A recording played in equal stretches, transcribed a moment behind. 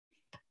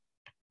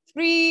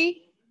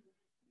3,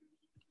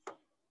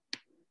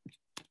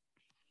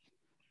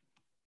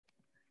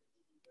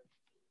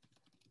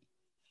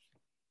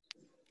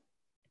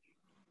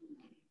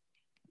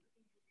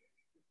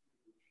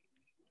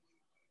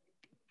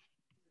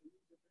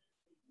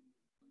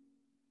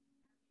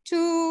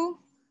 2,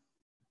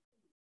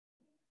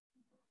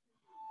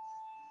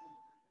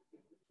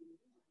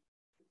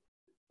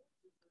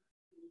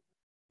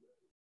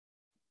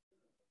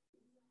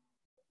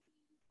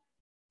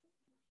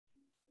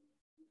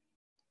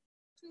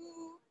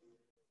 2.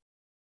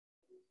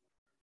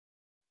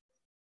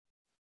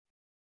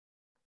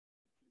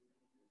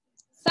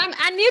 Sam,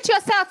 unmute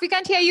yourself. We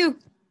can't hear you.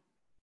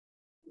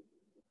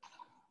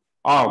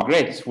 Oh,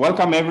 great.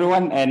 Welcome,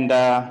 everyone. And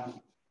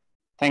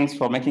thanks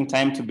for making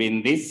time to be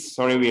in this.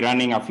 Sorry, we're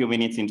running a few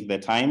minutes into the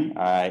time.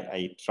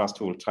 I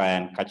trust we'll try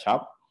and catch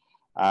up.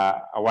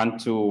 I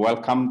want to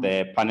welcome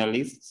the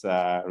panelists,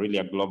 really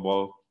a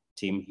global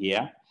team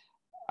here.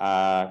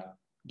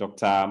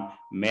 Dr.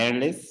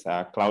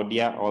 Meirelles,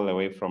 Claudia, all the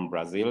way from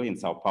Brazil in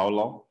Sao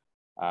Paulo.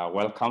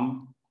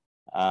 Welcome.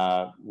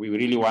 We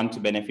really want to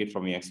benefit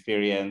from your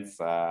experience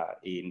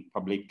in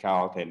public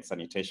health and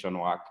sanitation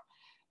work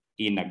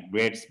in a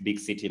great big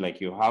city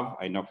like you have.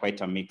 I know quite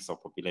a mix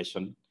of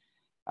population.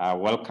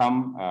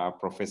 Welcome,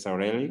 Professor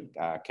O'Reilly,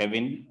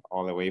 Kevin,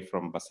 all the way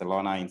from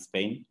Barcelona in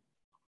Spain.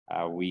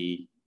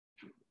 We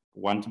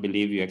want to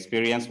believe your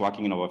experience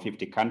working in over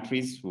 50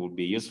 countries will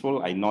be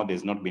useful. I know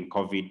there's not been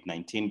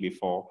COVID-19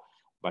 before,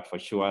 but for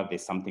sure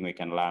there's something we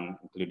can learn,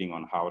 including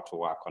on how to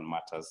work on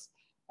matters,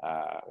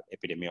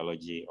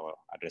 epidemiology or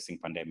addressing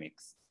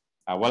pandemics.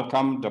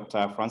 Welcome,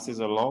 Dr. Francis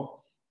Oloo.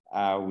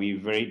 We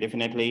very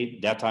definitely,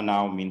 data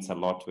now means a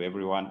lot to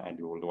everyone, and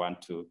we will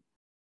want to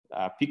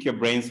pick your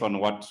brains on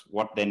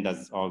what then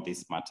does all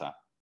this matter.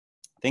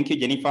 Thank you,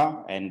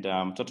 Jennifer, and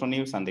Total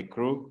News and the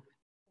crew.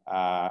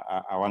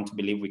 I want to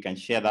believe we can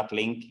share that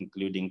link,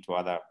 including to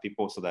other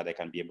people, so that they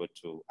can be able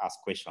to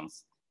ask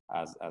questions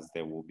as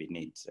there will be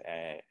need.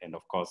 And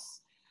of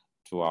course,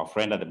 to our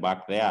friend at the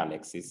back there,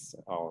 Alexis,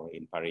 or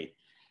in Paris.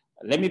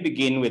 Let me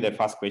begin with the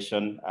first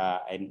question.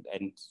 And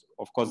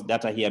of course,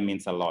 data here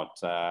means a lot.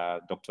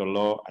 Dr.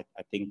 Oloo,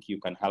 I think you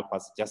can help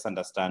us just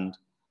understand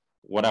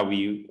what are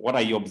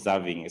you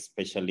observing,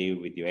 especially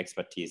with your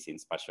expertise in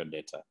spatial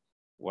data?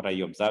 What are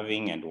you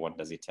observing and what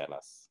does it tell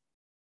us?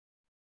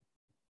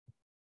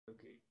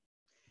 Okay.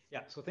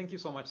 Yeah, so thank you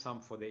so much,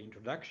 Sam, for the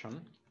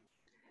introduction.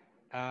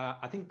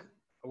 I think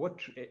what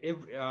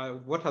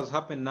has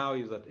happened now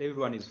is that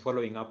everyone is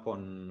following up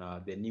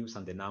on the news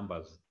and the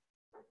numbers.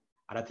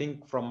 And I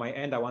think from my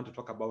end, I want to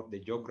talk about the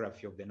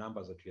geography of the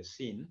numbers that we are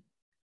seeing.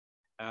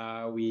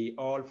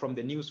 From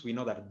the news, we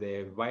know that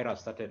the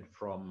virus started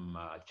from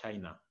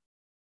China,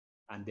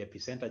 and the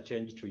epicenter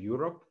changed to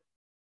Europe,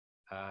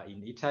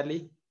 in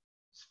Italy,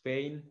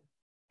 Spain,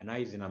 and now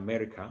is in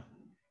America.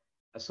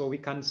 So we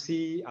can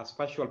see a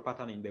spatial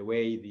pattern in the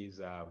way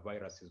this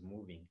virus is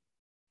moving.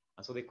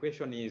 And so the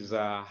question is,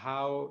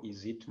 how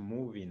is it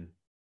moving?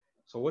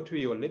 So what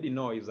we already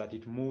know is that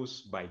it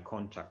moves by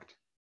contact.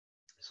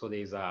 So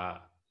there's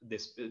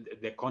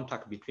the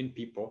contact between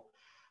people,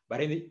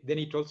 but then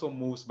it also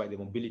moves by the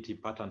mobility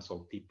patterns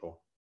of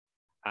people.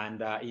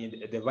 And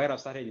the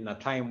virus started in a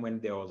time when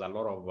there was a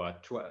lot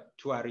of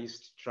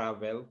tourist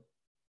travel.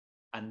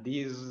 And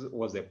this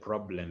was a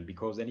problem,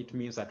 because then it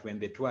means that when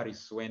the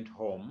tourists went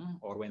home,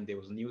 or when there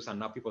was news and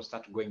now people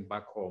start going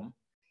back home,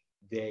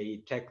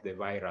 they take the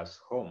virus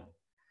home.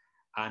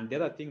 And the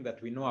other thing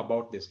that we know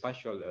about the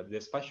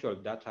spatial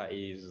data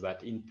is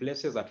that in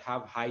places that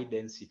have high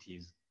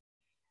densities,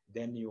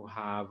 then you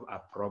have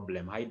a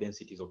problem. High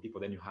densities of people,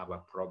 then you have a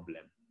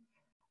problem.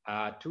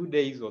 2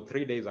 days or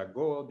 3 days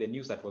ago, the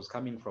news that was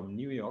coming from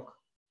New York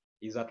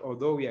is that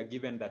although we are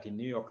given that in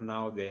New York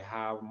now they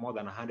have more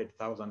than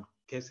 100,000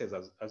 cases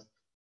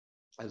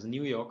as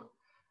New York,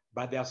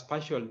 but there are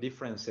spatial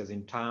differences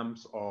in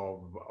terms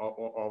of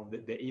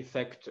the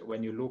effect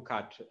when you look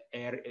at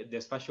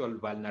the spatial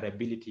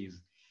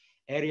vulnerabilities.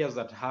 Areas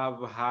that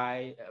have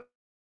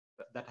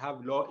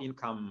low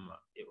income,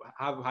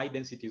 have high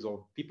densities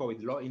of people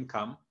with low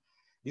income,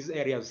 these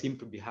areas seem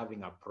to be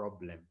having a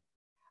problem.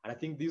 And I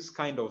think this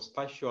kind of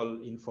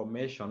spatial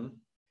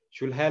information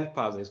should help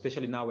us,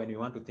 especially now when we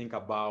want to think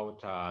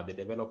about the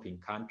developing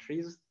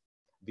countries,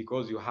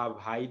 because you have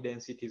high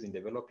densities in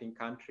developing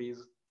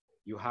countries,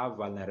 you have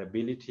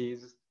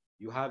vulnerabilities,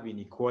 you have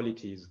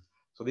inequalities.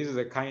 So this is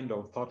a kind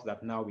of thought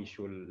that now we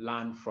should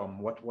learn from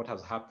what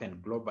has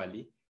happened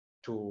globally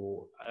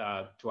to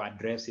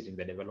address it in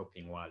the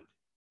developing world.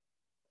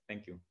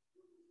 Thank you.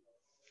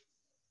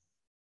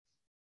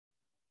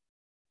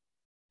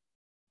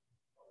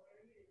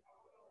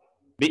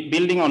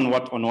 Building on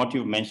what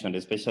you've mentioned,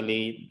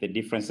 especially the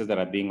differences that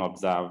are being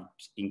observed,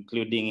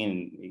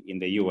 including in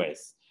the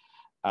US,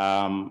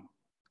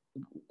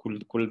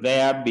 could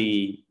there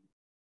be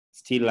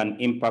still an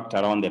impact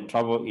around the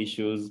travel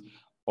issues,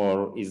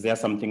 or is there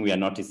something we are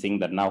noticing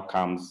that now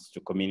comes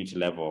to community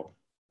level,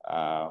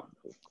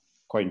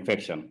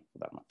 co-infection for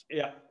that matter?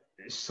 Yeah,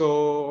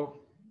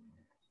 so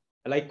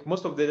like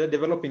most of the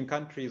developing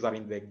countries are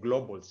in the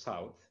global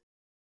south.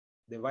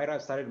 The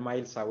virus started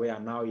miles away,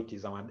 and now it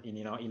is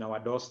in our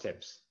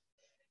doorsteps.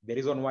 The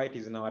reason why it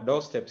is in our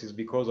doorsteps is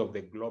because of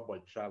the global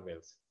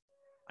travels.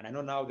 And I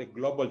know now the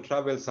global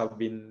travels have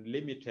been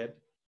limited,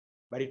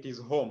 but it is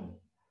home.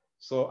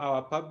 So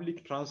our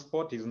public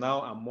transport is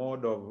now a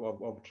mode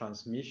of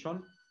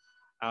transmission.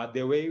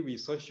 The way we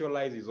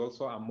socialize is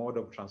also a mode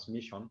of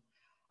transmission.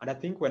 And I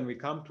think when we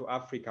come to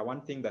Africa,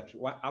 one thing that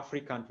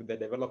Africa and to the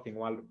developing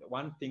world,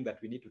 one thing that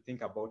we need to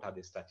think about are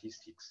the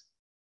statistics.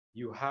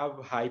 You have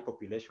high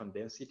population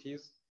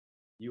densities.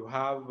 You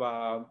have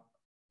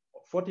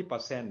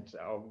 40%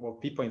 of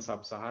people in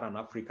sub-Saharan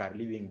Africa are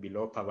living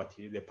below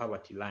the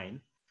poverty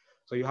line.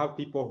 So you have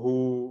people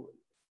who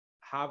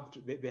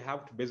they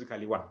have to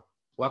basically work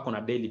on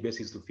a daily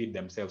basis to feed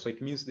themselves. So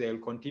it means they'll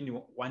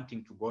continue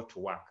wanting to go to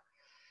work.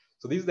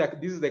 So this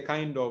is the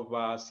kind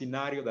of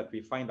scenario that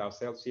we find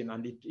ourselves in,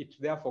 and it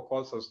therefore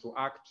calls us to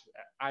act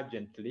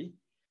urgently.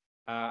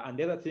 And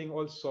the other thing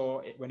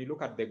also, when you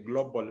look at the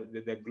global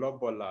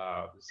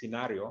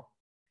scenario,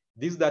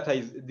 this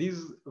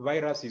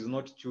virus is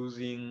not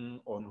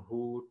choosing on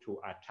who to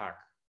attack.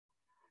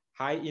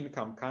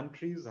 High-income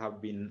countries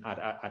have been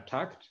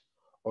attacked.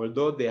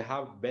 Although they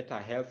have better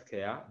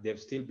healthcare, they've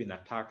still been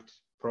attacked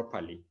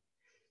properly.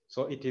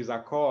 So it is a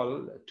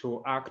call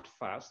to act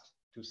fast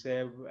to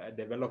save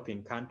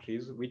developing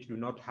countries which do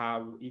not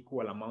have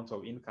equal amounts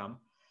of income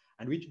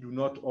and which do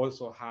not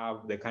also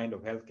have the kind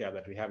of healthcare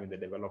that we have in the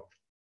developed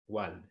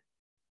world.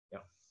 Yeah.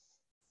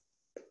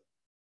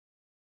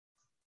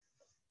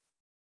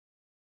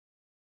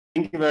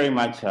 Thank you very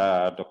much,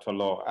 Dr.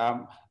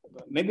 Law.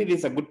 Maybe this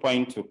is a good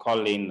point to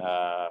call in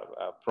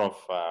Prof.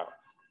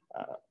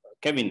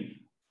 Kevin,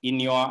 in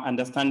your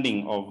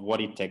understanding of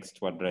what it takes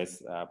to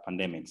address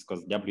pandemics,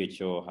 because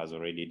WHO has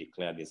already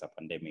declared this a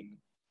pandemic,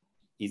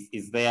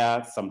 is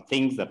there some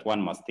things that one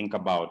must think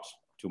about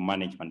to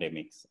manage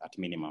pandemics at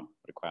minimum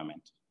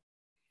requirement?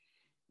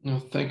 Well,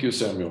 thank you,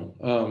 Samuel.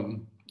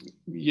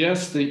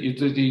 Yes,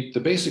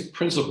 the basic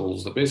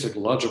principles, the basic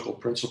logical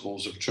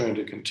principles of trying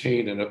to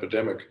contain an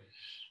epidemic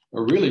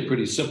are really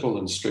pretty simple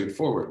and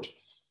straightforward.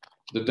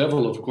 The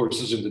devil, of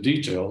course, is in the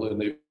detail, and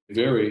they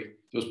vary.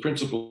 Those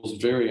principles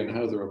vary in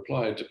how they're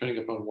applied depending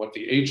upon what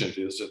the agent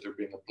is that they're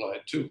being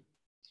applied to.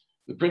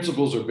 The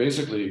principles are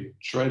basically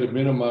try to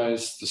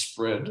minimize the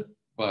spread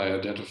by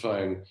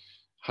identifying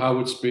how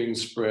it's being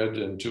spread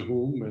and to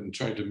whom, and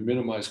trying to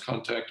minimize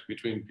contact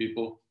between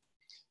people.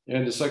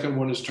 And the second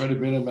one is try to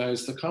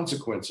minimize the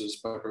consequences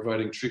by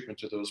providing treatment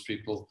to those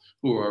people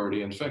who are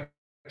already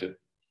infected.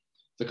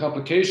 The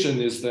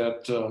complication is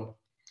that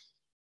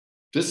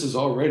this is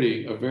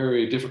already a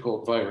very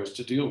difficult virus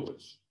to deal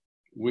with.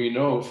 We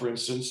know, for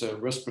instance, that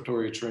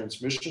respiratory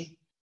transmission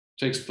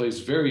takes place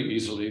very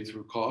easily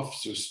through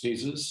coughs or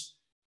sneezes.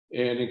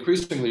 And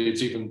increasingly,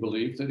 it's even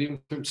believed that even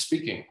from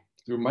speaking,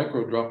 through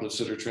micro droplets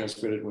that are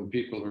transmitted when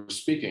people are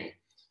speaking,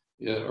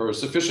 are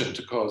sufficient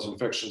to cause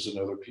infections in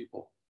other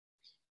people.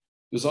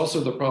 There's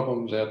also the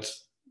problem that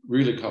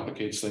really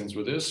complicates things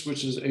with this,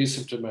 which is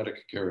asymptomatic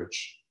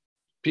carriage.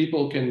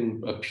 People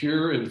can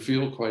appear and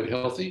feel quite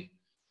healthy,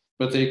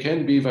 but they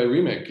can be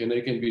viremic and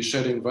they can be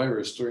shedding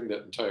virus during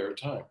that entire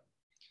time.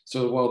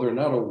 So while they're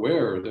not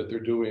aware that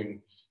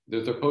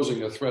they're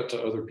posing a threat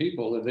to other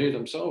people and they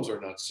themselves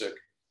are not sick,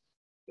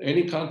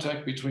 any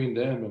contact between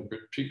them and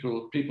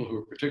people who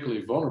are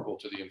particularly vulnerable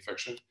to the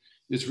infection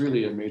is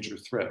really a major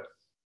threat.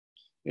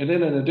 And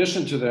then in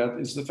addition to that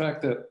is the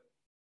fact that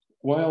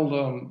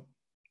while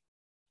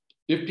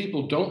if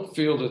people don't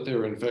feel that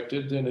they're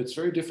infected, then it's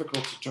very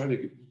difficult to try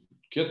to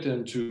get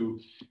them to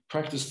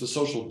practice the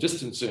social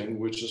distancing,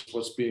 which is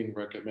what's being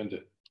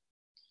recommended.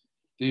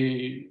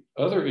 The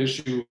other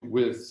issue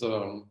with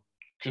trying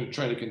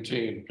to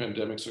contain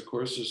pandemics, of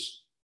course,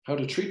 is how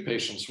to treat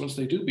patients once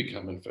they do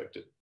become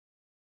infected.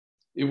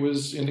 It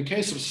was, in the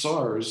case of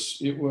SARS,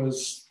 it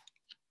was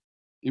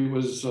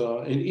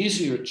an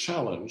easier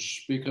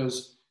challenge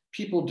because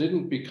people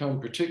didn't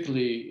become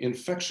particularly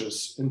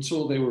infectious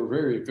until they were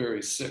very,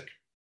 very sick.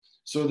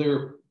 So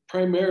they're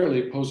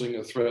primarily posing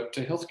a threat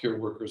to healthcare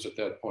workers at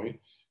that point.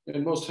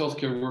 And most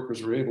healthcare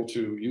workers were able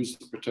to use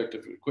the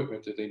protective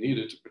equipment that they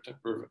needed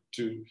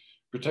to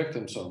protect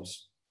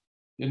themselves.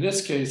 In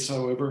this case,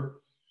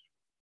 however,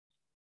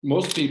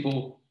 most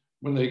people,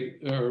 when they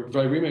are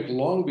viremic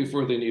long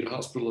before they need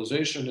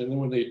hospitalization, and then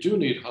when they do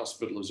need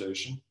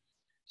hospitalization,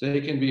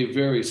 they can be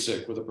very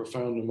sick with a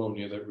profound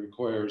pneumonia that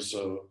requires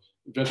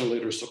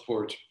ventilator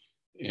support.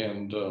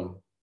 And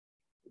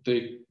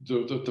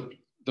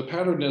the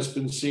pattern has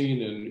been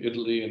seen in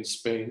Italy and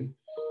Spain,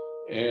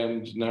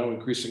 and now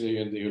increasingly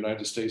in the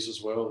United States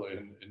as well,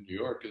 in New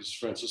York, as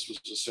Francis was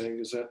just saying,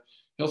 is that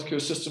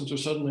healthcare systems are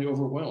suddenly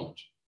overwhelmed.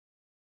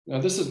 Now,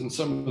 this isn't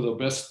some of the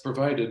best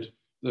provided,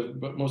 the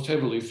most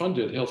heavily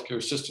funded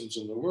healthcare systems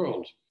in the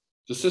world.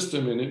 The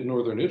system in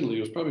northern Italy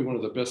was probably one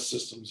of the best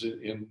systems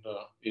in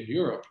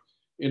Europe,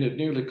 and it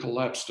nearly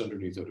collapsed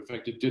underneath it. In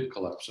fact, it did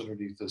collapse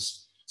underneath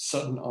this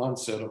sudden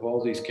onset of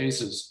all these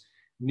cases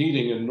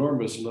needing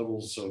enormous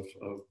levels of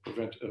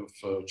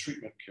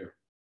treatment care.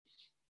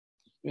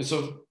 And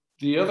so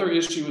the other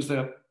issue is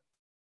that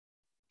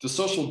the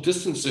social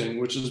distancing,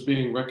 which is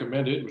being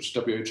recommended, which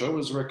WHO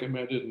has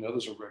recommended and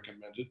others have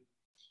recommended,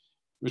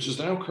 which is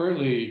now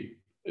currently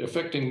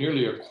affecting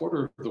nearly a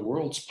quarter of the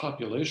world's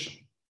population,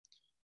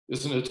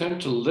 is an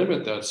attempt to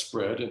limit that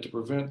spread and to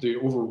prevent the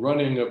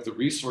overrunning of the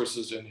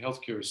resources in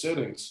healthcare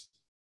settings.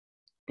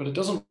 But it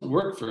doesn't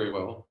work very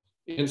well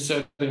in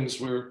settings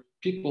where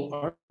people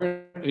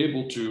aren't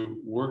able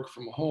to work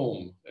from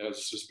home,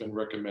 as has been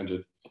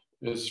recommended.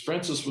 As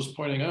Francis was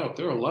pointing out,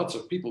 there are lots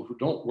of people who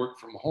don't work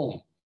from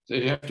home.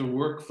 They have to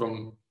work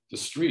from the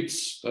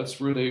streets. That's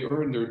where they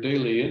earn their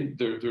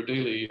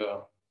daily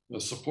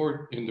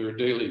support in their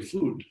daily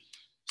food.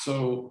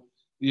 So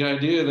the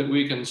idea that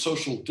we can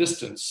social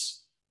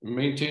distance,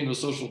 maintain a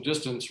social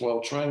distance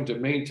while trying to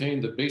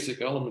maintain the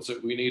basic elements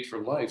that we need for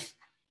life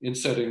in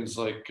settings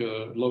like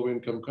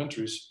low-income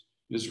countries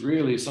is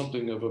really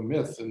something of a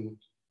myth, and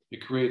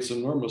it creates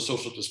enormous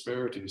social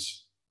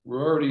disparities.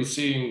 We're already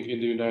seeing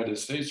in the United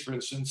States, for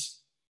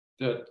instance,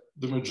 that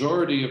the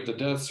majority of the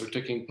deaths are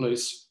taking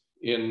place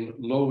in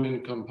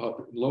low-income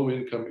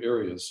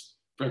areas.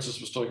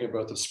 Francis was talking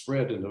about the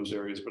spread in those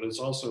areas, but it's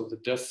also the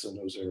deaths in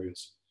those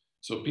areas.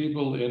 So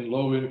people in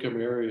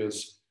low-income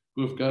areas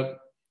who've got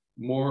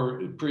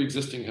more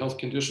pre-existing health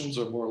conditions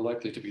are more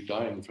likely to be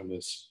dying from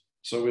this.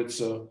 So it's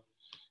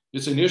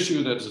an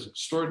issue that is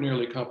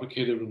extraordinarily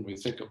complicated when we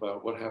think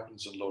about what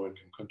happens in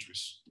low-income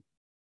countries.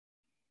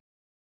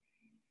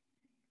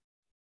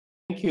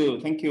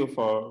 Thank you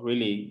for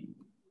really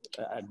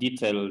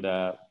detailed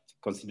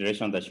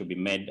consideration that should be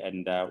made,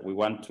 and we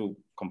want to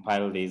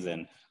compile this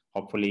and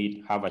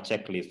hopefully have a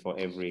checklist for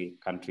every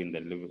country in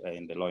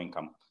the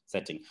low-income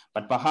setting.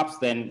 But perhaps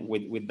then,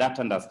 with that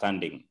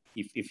understanding,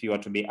 if you were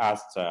to be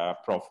asked,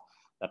 Prof,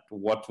 that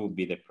what would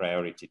be the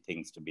priority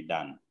things to be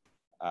done,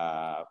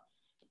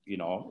 you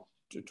know,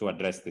 to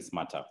address this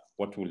matter,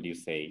 what will you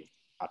say?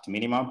 At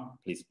minimum,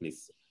 please,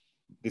 this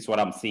is what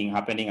I'm seeing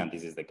happening, and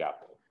this is the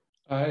gap.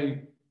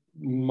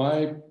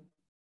 My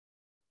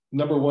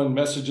number one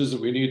message is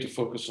that we need to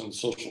focus on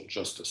social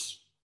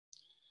justice.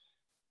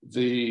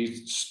 The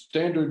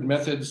standard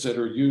methods that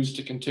are used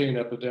to contain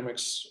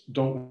epidemics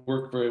don't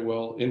work very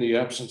well in the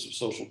absence of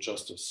social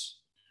justice.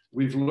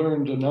 We've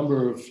learned a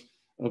number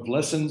of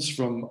lessons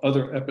from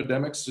other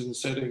epidemics in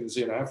settings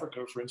in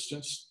Africa, for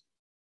instance.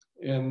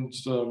 And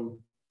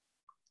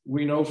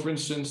we know, for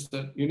instance,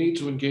 that you need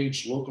to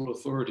engage local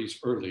authorities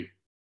early,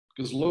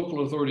 because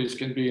local authorities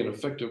can be an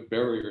effective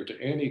barrier to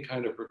any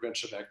kind of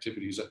prevention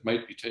activities that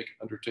might be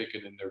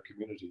undertaken in their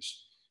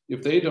communities.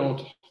 If they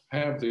don't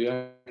have the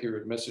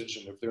accurate message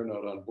and if they're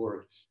not on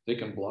board, they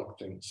can block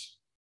things.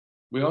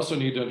 We also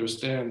need to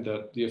understand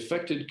that the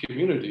affected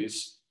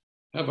communities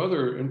have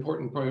other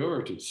important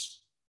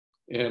priorities.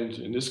 And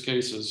in this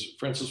case, as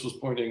Francis was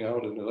pointing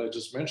out and as I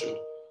just mentioned,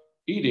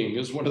 eating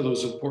is one of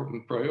those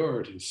important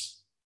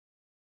priorities.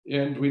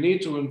 And we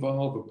need to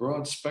involve a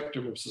broad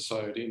spectrum of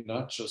society,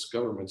 not just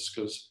governments,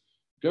 because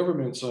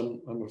governments,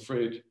 I'm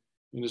afraid,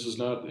 and this is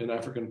not an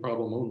African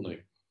problem only,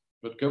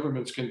 but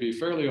governments can be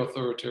fairly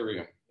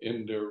authoritarian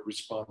in their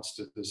response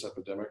to this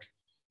epidemic.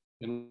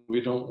 And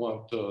we don't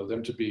want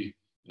them to be,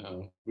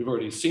 we've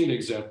already seen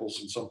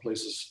examples in some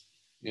places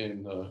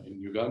in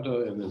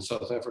Uganda and in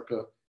South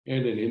Africa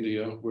and in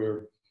India,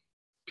 where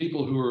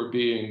people who are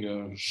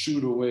being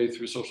shooed away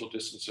through social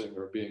distancing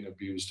are being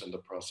abused in the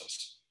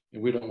process.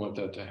 And we don't want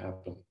that to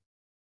happen.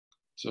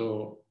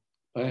 So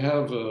I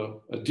have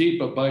a deep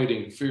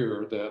abiding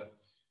fear that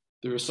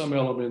there are some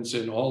elements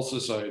in all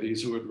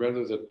societies who would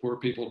rather that poor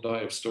people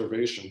die of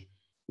starvation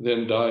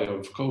than die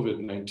of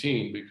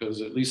COVID-19,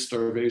 because at least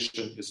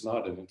starvation is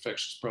not an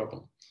infectious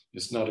problem.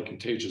 It's not a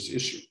contagious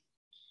issue.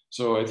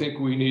 So I think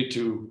we need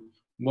to,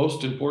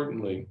 most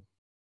importantly,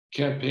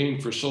 campaign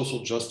for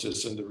social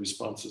justice in the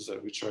responses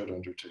that we try to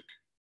undertake.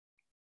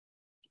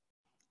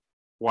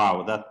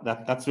 Wow,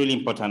 that's really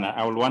important.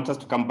 I will want us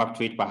to come back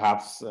to it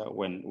perhaps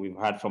when we've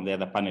heard from the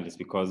other panelists,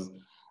 because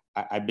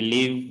I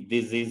believe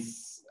this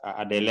is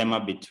a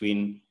dilemma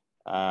between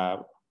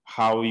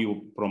how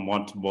you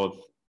promote both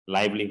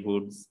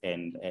livelihoods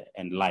and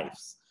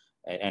lives.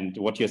 And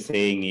what you're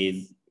saying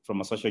is, from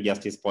a social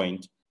justice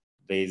point,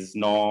 there is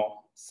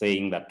no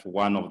saying that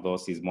one of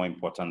those is more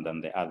important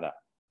than the other.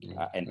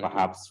 And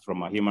perhaps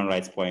from a human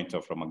rights point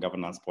or from a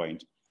governance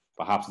point,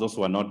 perhaps those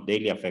who are not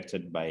daily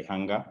affected by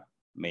hunger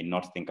may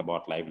not think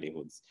about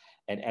livelihoods.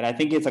 And I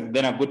think it's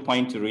then a good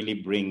point to really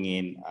bring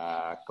in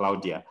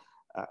Claudia.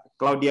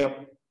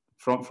 Claudia,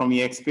 from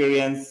your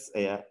experience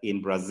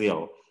in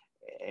Brazil,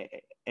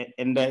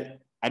 and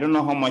I don't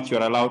know how much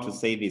you're allowed to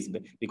say this,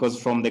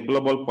 because from the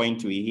global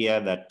point, we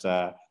hear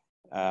that,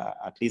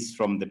 at least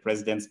from the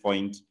president's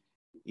point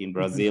in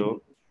Brazil,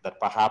 that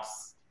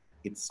perhaps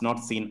it's not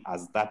seen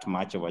as that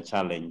much of a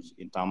challenge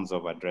in terms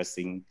of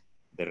addressing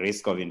the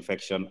risk of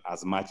infection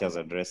as much as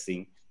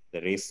addressing the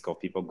risk of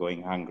people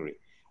going hungry.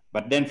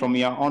 But then from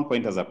your own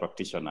point as a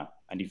practitioner,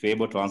 and if you're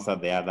able to answer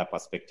the other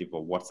perspective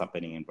of what's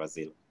happening in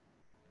Brazil,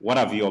 what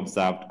have you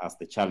observed as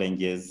the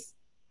challenges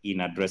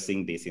in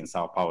addressing this in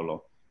Sao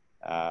Paulo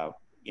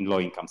in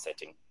low-income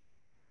setting?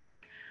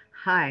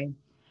 Hi.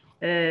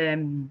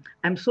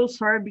 I'm so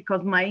sorry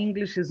because my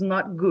English is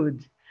not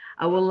good.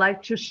 I would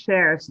like to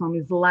share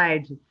some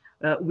slides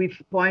with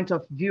point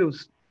of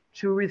views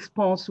to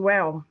respond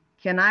well.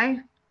 Can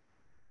I?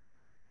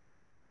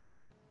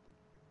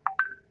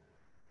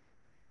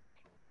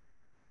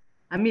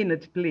 A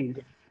minute, please.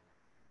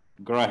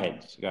 Go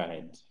ahead, go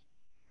ahead.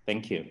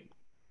 Thank you.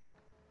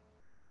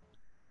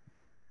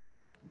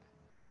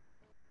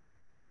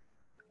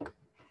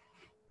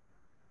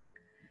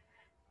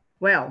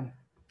 Well,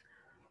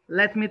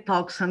 let me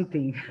talk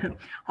something.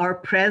 Our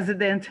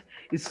president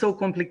is so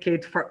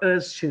complicated for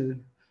us too.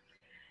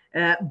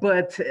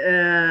 But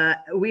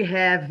we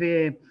have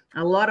a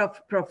lot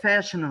of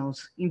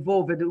professionals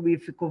involved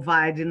with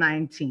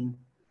COVID-19.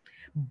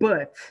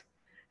 But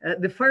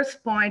the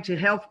first point,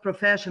 health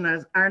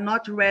professionals are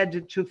not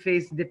ready to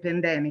face the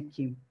pandemic.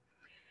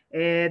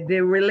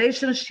 The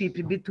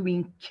relationship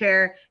between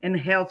care and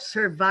health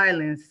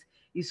surveillance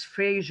is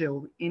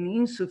fragile and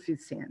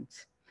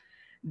insufficient.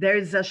 There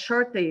is a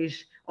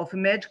shortage of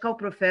medical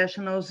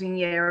professionals in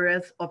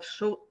areas of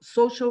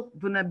social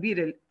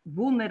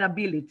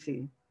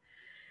vulnerability.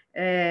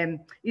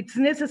 It's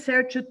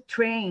necessary to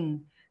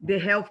train the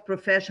health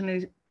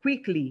professionals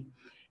quickly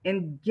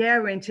and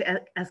guarantee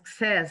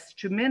access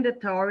to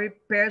mandatory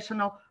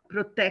personal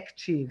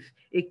protective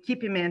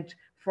equipment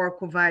for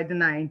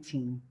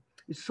COVID-19.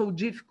 It's so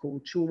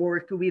difficult to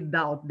work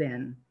without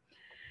them.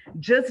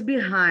 Just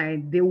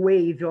behind the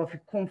wave of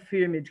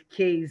confirmed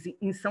cases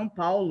in São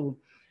Paulo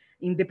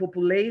in the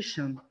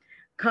population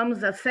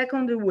comes a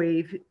second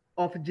wave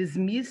of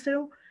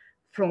dismissal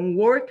from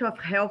work of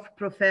health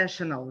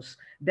professionals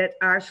that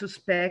are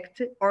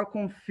suspected or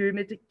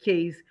confirmed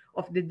case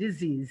of the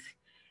disease.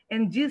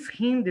 And this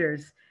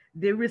hinders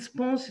the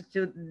response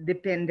to the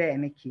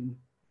pandemic.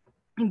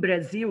 In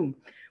Brazil,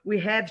 we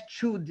have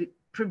to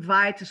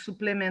provide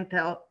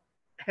supplemental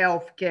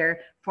health care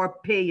for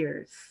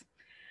payers.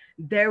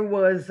 There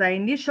was an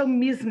initial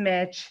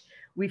mismatch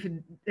with,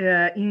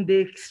 in the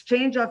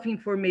exchange of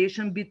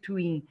information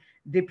between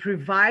the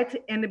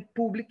private and the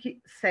public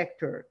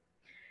sector.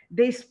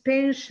 The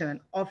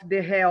expansion of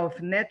the health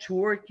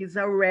network is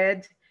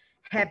already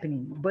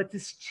happening, but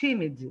is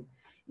timid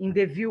in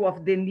the view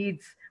of the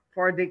needs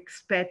for the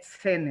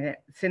expected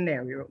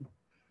scenario.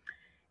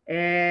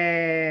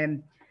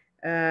 And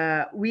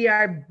we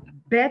are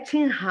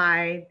betting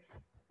high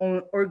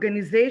on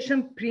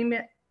organization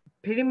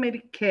primary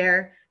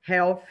care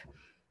health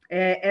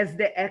as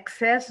the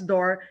access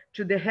door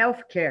to the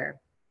healthcare.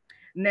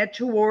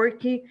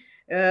 Networking,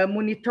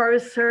 monitoring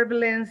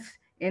surveillance,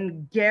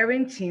 and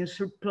guaranteeing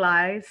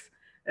supplies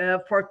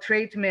for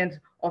treatment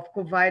of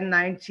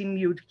COVID-19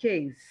 mild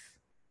case.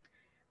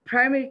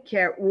 Primary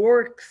care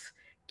works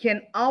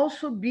can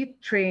also be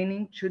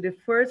training to the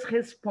first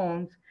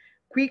response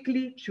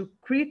quickly to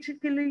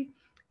critically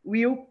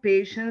ill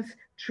patients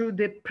through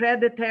the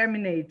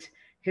predetermined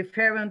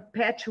referral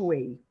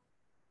pathway.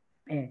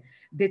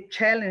 The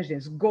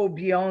challenges go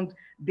beyond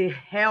the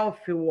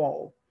health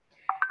wall.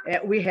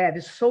 We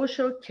have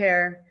social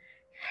care,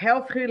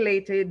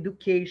 health-related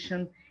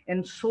education,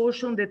 and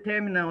social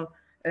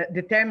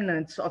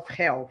determinants of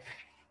health.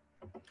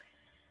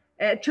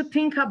 To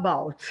think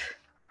about,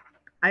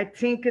 I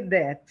think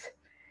that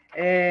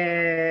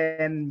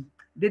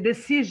the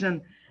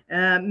decision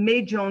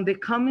made on the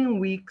coming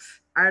weeks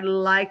are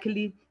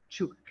likely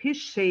to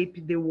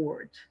reshape the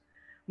world,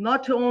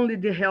 not only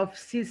the health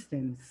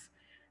systems,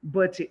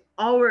 but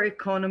our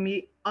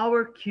economy,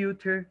 our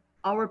culture,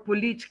 our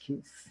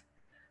politics.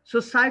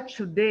 Society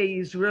today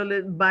is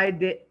ruled by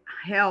the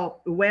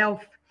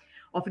wealth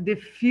of the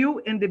few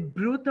and the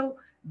brutal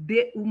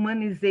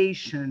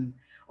dehumanization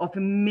of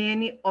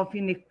many of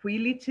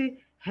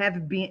inequality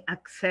have been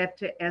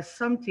accepted as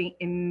something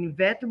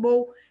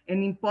inevitable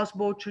and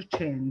impossible to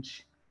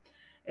change.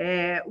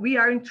 We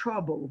are in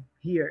trouble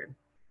here.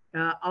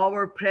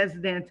 Our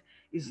president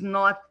is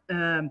not,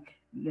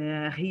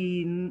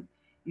 he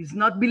is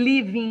not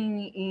believing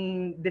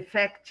in the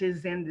facts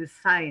and the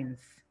science.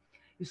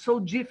 It's so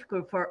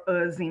difficult for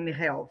us in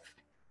health.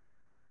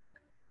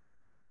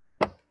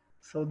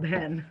 So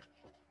then.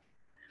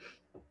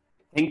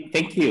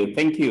 Thank you.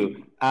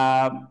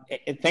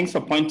 Thanks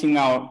for pointing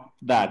out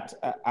that.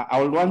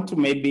 I would want to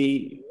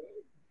maybe,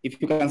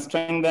 if you can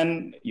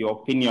strengthen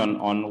your opinion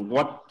on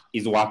what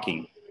is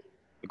working,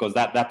 because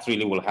that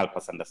really will help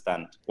us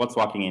understand what's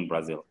working in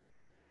Brazil.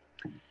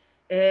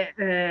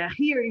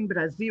 Here in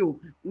Brazil,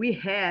 we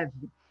have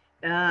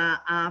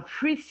a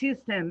free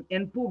system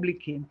and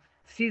public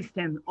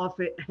system of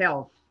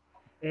health,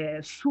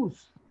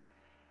 SUS,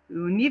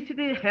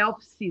 Unified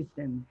Health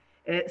System,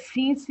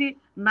 since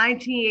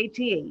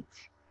 1988.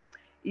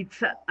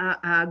 It's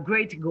a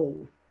great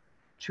goal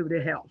to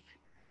the health.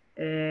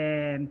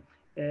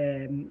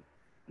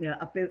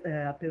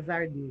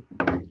 Apesar de,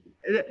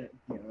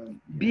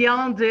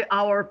 beyond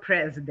our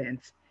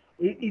president,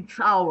 it's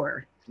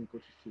our.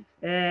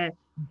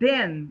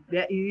 Then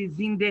there is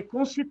in the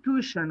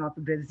Constitution of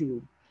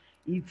Brazil.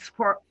 It's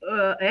for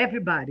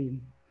everybody.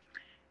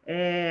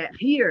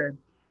 Here,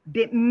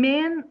 The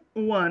main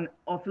one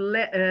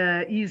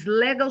is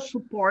legal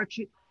support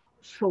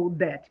so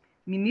that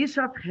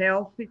Ministry of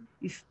Health,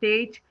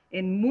 State,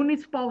 and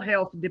Municipal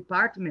Health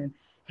Department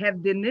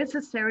have the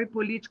necessary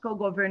political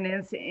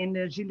governance and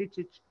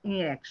agility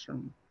in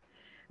action.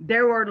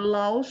 There were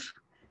laws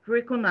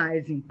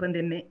recognizing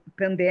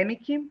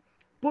pandemic,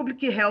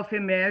 public health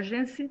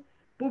emergency,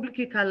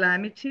 public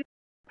calamity,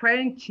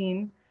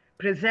 quarantine,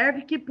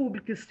 preserving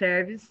public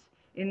service,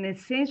 and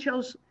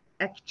essential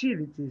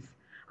activities,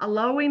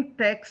 allowing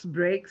tax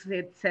breaks,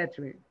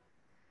 etc.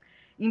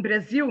 In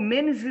Brazil,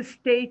 many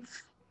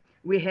states,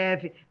 we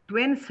have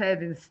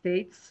 27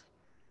 states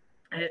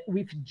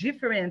with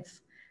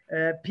different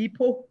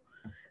people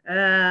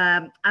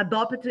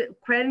adopted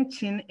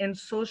quarantine and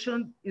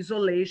social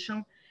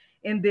isolation,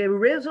 and the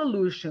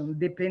resolution,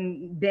 the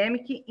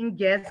pandemic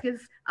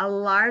engages a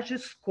larger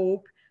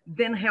scope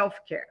than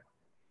healthcare.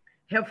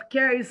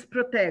 Healthcare is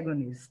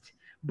protagonist,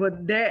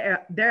 but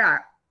there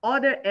are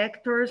other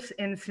actors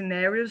and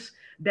scenarios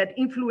that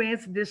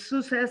influence the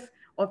success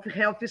of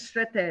health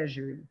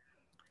strategy: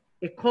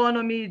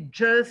 economy,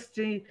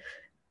 justice,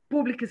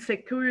 public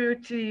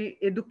security,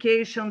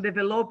 education,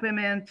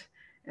 development,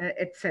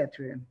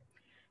 etc.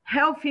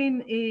 Health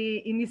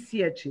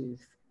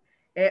initiatives.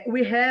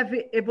 We have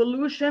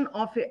evolution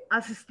of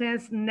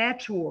assistance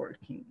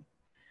networking,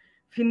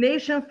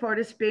 financial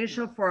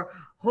participation for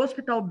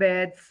hospital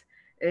beds,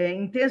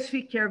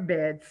 intensive care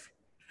beds,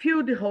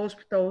 field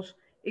hospitals,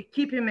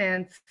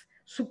 equipment,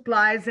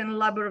 supplies, and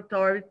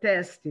laboratory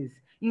tests,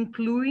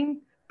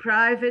 including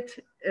private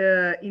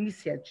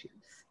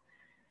initiatives.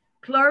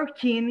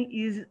 Chloroquine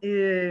is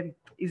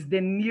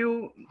the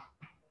new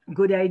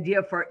good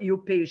idea for you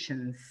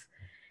patients.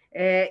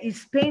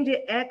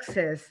 Expanded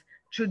access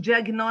to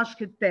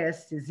diagnostic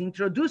tests,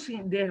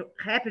 introducing the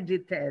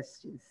rapid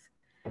tests.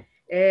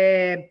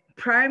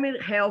 Primary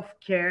health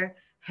care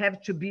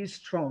have to be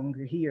strong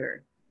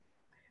here.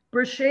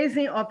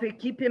 Purchasing of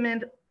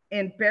equipment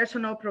and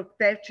personal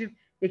protective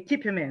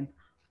equipment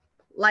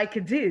like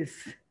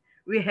this,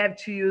 we have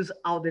to use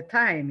all the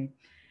time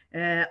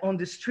on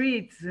the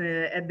streets,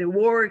 at the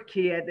work,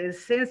 at the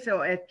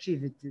essential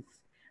activities.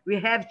 We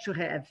have to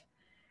have.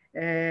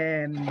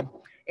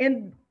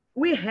 And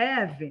we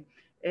have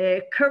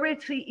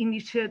currently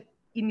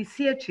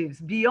initiatives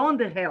beyond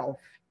the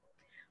health,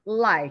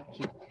 like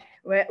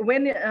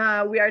when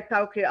we are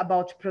talking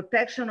about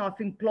protection of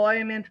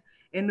employment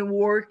and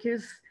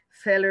workers'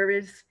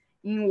 salaries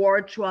in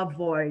order to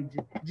avoid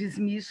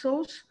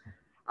dismissals,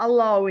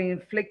 allowing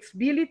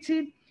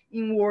flexibility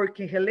in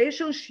working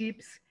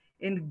relationships,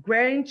 and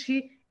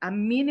guarantee a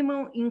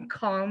minimum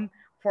income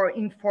for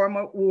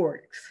informal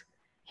works.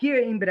 Here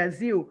in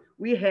Brazil,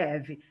 we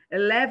have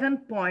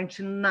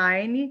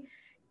 11.9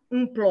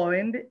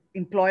 employed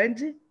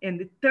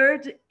and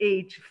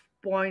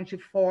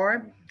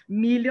 38.4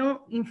 million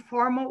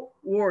informal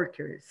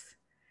workers.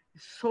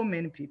 So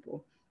many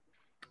people.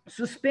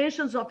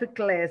 Suspensions of a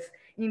class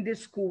in the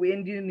school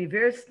and the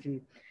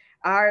university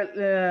are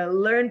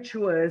learned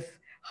to us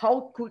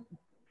how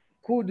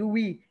could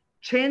we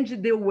change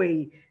the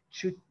way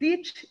to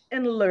teach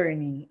and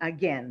learning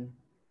again.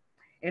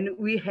 And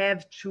we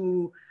have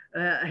to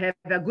have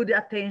a good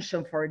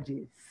attention for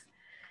this.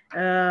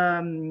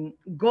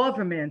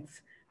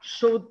 Governments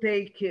should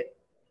take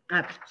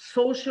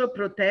social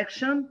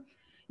protection,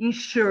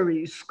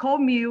 ensure school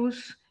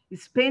meals,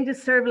 expand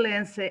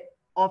surveillance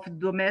of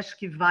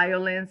domestic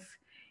violence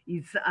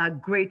is a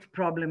great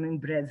problem in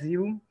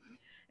Brazil.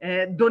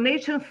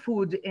 Donation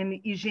food and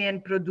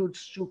hygiene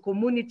products to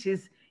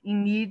communities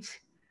in need,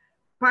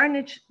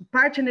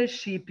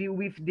 partnership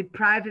with the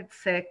private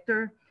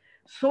sector,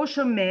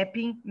 social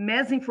mapping,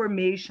 mass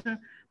information,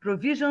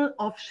 provision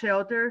of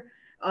shelter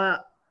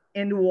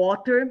and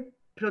water,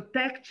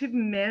 protective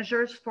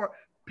measures for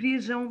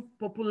prison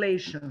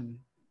population.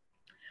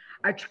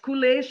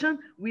 Articulation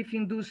with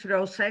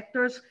industrial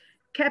sectors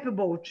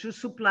capable to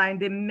supply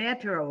the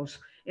materials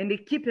and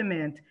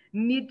equipment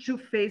need to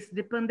face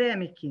the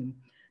pandemic,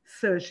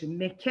 such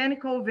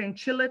mechanical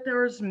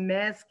ventilators,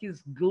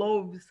 masks,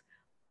 gloves,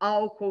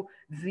 alcohol,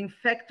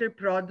 disinfectant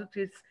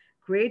products,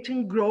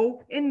 creating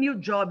growth and new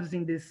jobs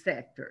in this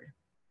sector.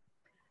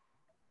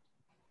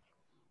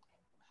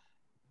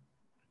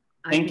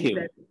 Thank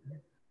you.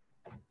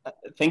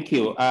 Thank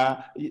you.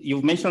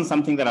 You've mentioned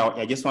something that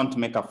I just want to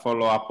make a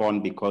follow-up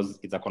on because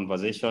it's a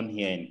conversation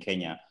here in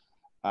Kenya.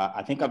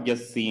 I think I've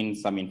just seen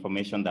some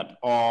information that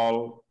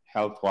all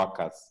health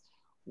workers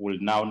will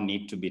now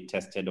need to be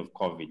tested of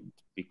COVID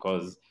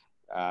because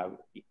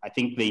I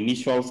think the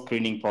initial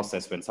screening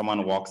process when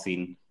someone walks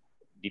in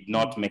did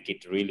not make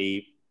it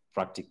really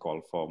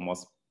practical for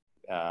most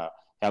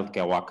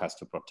healthcare workers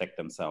to protect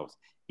themselves.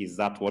 Is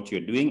that what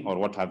you're doing, or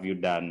what have you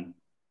done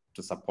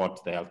to support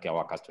the healthcare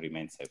workers to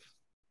remain safe?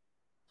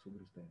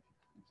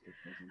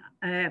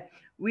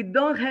 We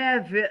don't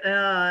have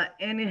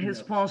any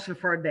response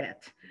for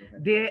that.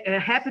 The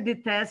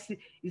rapid test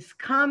is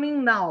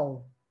coming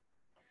now.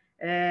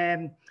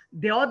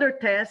 The other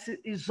test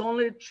is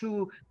only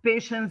to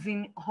patients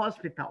in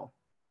hospital.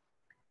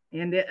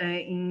 and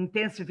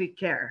intensive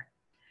care.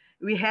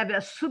 We have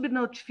a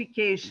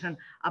sub-notification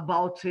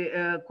about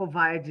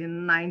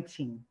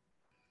COVID-19.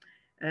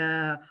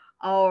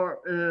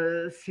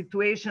 Our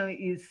situation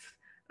is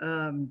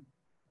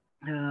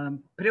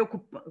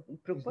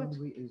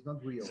preocupante. It's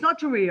not real. It's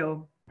not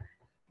real.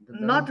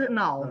 Not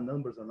now. The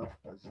numbers are not.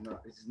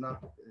 It's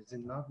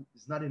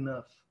not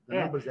enough. The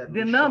numbers that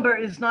the number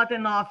is not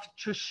enough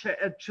to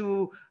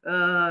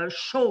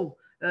show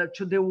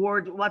to the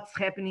world what's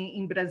happening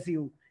in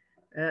Brazil.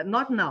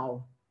 Not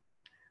now.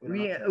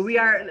 We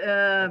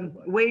are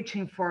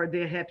waiting for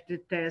the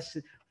hepatitis test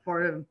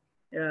for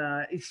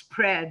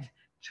spread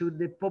to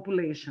the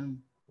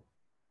population.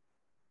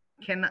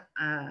 Can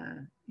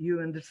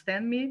you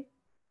understand me?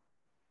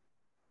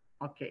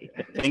 Okay.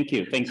 Thank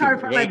you. Thank Sorry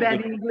you. for Very my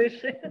bad good.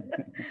 English.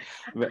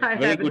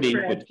 Very good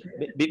input.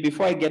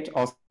 Before I get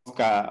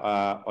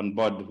Oscar on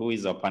board, who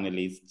is a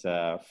panelist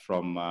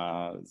from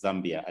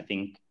Zambia, I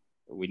think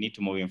we need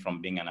to move him from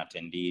being an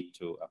attendee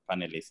to a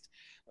panelist.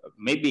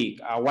 Maybe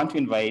I want to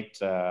invite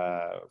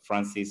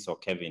Francis or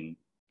Kevin,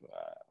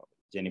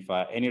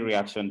 Jennifer, any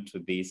reaction to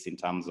this in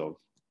terms of,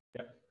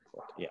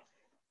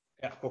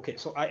 Yeah, okay,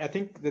 so I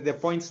think that the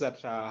points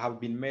that have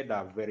been made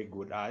are very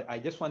good. I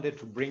just wanted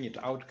to bring it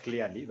out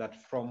clearly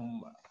that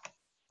from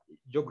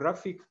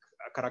geographic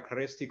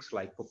characteristics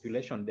like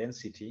population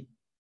density,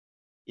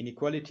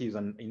 inequalities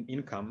in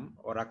income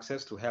or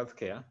access to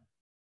healthcare,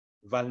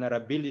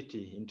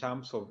 vulnerability in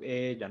terms of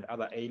age and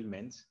other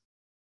ailments,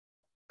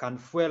 can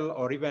fuel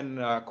or even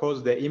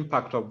cause the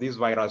impact of this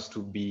virus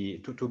to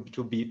be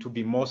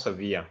more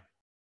severe.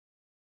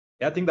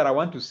 The other thing that I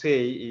want to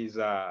say is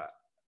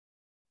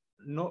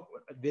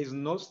there's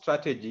no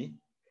strategy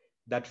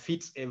that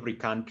fits every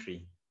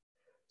country.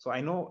 So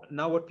I know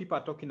now what people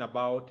are talking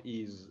about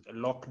is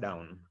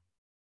lockdown.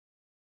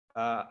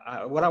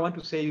 What I want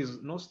to say is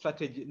no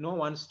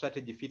one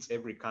strategy fits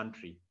every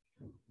country.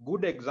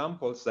 Good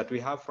examples that we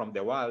have from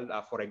the world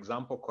are, for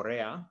example,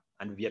 Korea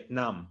and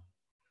Vietnam,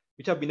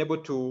 which have been able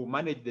to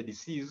manage the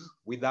disease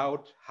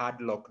without hard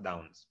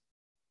lockdowns.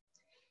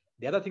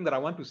 The other thing that I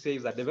want to say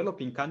is that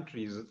developing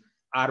countries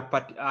are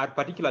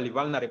particularly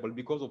vulnerable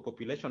because of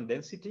population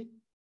density.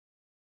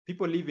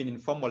 People live in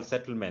informal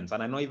settlements,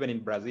 and I know even in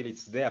Brazil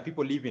it's there.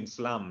 People live in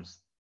slums,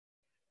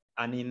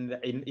 and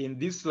in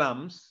these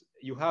slums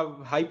you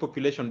have high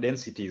population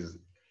densities.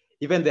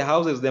 Even the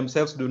houses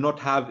themselves do not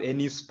have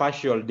any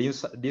spatial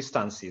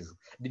distancing.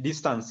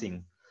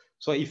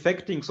 So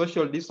effecting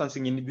social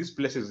distancing in these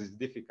places is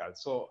difficult.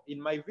 So in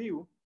my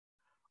view,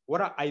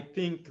 what I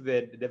think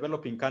that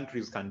developing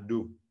countries can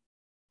do,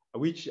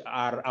 which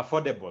are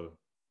affordable,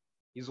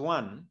 is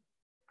one,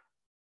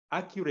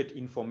 accurate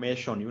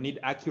information. You need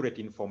accurate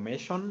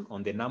information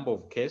on the number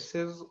of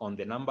cases, on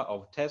the number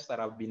of tests that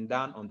have been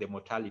done, on the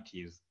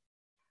mortalities.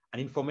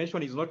 And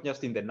information is not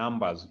just in the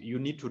numbers. You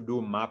need to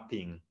do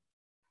mapping.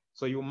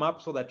 So you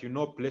map so that you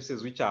know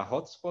places which are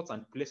hotspots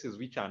and places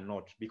which are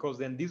not, because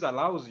then this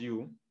allows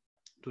you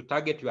to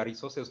target your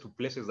resources to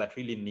places that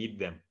really need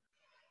them.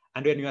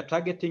 And when you are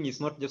targeting, it's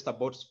not just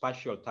about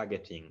spatial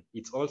targeting,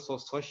 it's also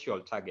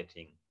social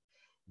targeting,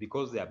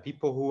 because there are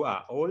people who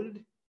are old,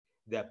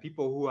 there are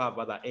people who have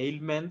other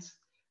ailments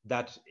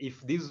that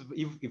if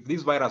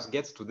this virus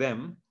gets to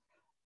them,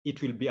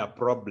 it will be a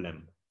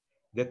problem.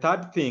 The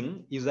third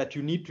thing is that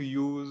you need to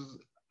use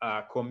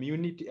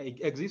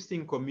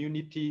existing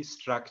community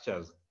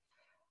structures.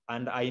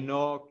 And I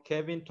know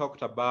Kevin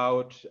talked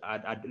about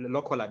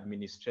local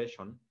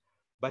administration,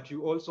 but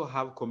you also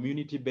have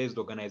community-based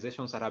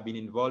organizations that have been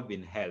involved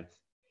in health.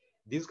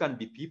 These can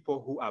be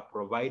people who are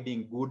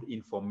providing good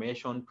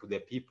information to the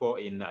people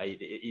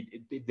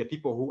the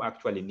people who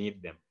actually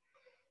need them.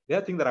 The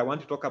other thing that I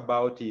want to talk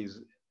about is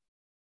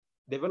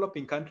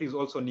developing countries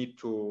also need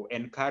to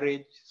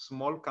encourage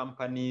small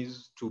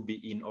companies to be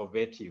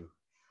innovative.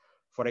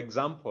 For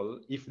example,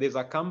 if there's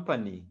a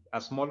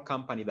small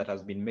company that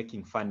has been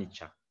making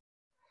furniture,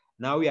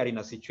 now we are in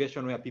a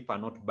situation where people are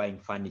not buying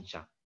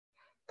furniture.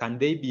 Can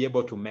they be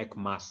able to make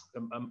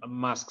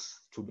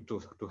masks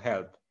to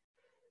help?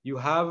 You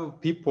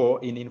have people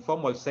in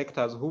informal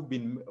sectors who've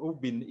been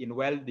in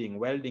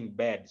welding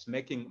beds,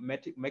 making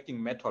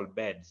metal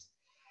beds.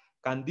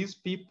 Can these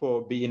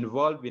people be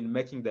involved in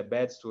making the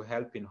beds to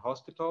help in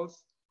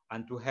hospitals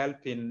and to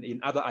help in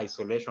other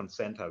isolation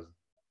centers?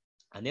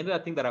 And the other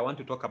thing that I want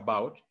to talk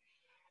about,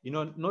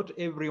 not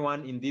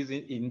everyone in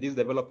these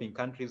developing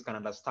countries can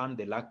understand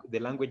the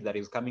language that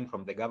is coming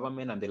from the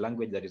government and the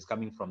language that is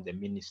coming from the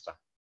minister.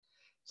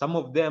 Some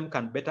of them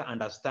can better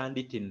understand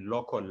it in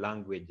local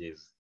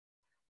languages.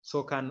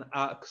 So can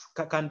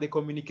the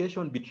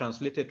communication be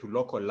translated to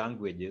local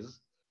languages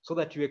so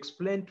that you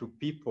explain to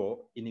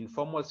people in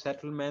informal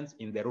settlements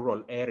in the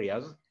rural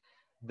areas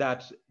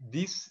that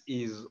this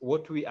is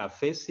what we are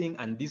facing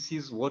and this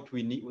is what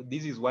we need.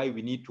 This is why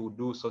we need to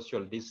do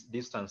social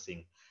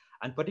distancing.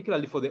 And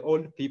particularly for the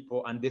old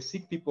people and the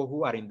sick people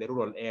who are in the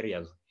rural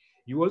areas,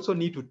 you also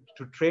need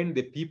to train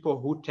the people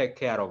who take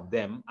care of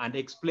them and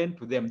explain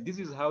to them, this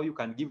is how you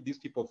can give these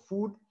people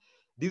food.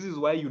 This is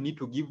why you need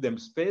to give them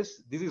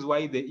space. This is why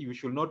you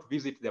should not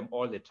visit them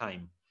all the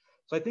time.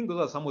 So I think those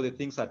are some of the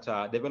things that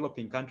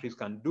developing countries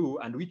can do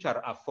and which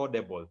are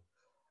affordable.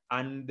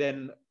 And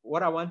then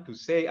what I want to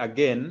say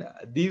again,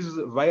 this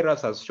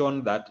virus has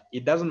shown that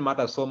it doesn't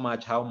matter so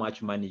much how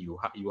much money you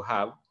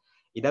have.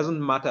 It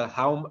doesn't matter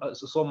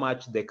so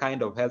much the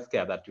kind of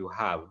healthcare that you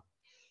have.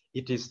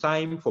 It is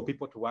time for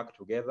people to work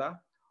together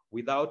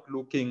without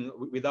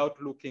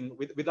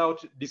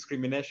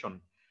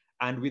discrimination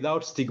and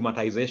without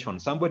stigmatization.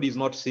 Somebody is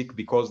not sick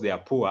because they are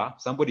poor.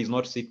 Somebody is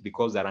not sick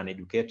because they're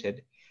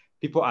uneducated.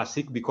 People are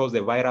sick because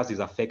the virus is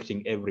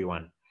affecting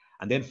everyone.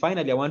 And then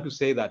finally, I want to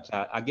say that,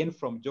 again,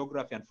 from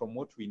geography and from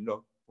what we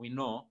know,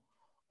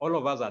 all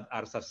of us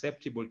are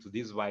susceptible to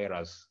this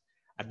virus.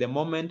 At the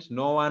moment,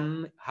 no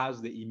one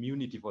has the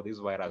immunity for this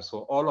virus.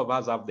 So all of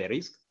us have the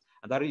risk.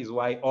 And that is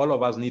why all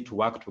of us need to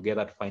work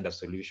together to find a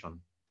solution.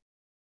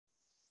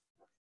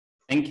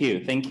 Thank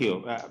you. Thank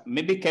you.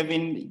 Maybe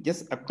Kevin,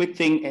 just a quick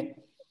thing.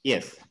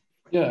 Yes.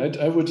 Yeah,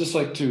 I would just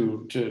like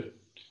to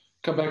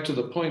come back to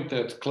the point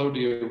that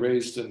Claudia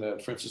raised and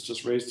that Francis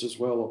just raised as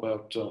well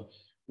about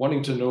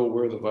wanting to know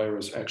where the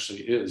virus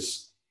actually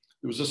is.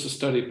 There was just a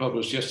study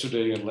published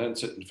yesterday in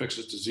Lancet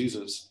Infectious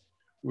Diseases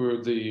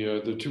where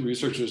the two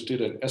researchers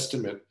did an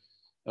estimate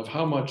of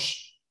how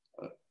much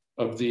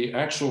of the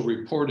actual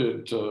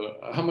reported,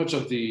 how much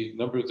of the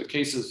number of the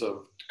cases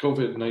of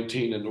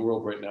COVID-19 in the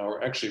world right now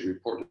are actually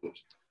reported.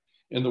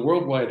 And the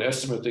worldwide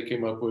estimate they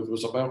came up with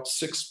was about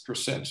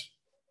 6%.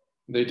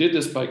 They did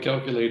this by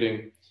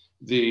calculating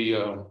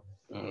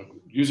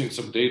using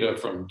some data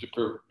from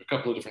a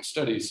couple of different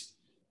studies,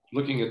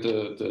 looking at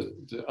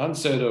the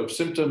onset of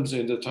symptoms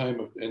and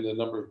the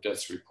number of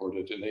deaths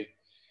reported. And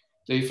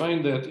they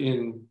find that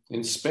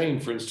in Spain,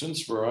 for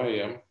instance, where I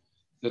am,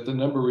 that the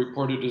number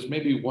reported is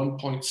maybe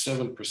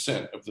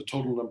 1.7% of the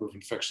total number of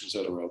infections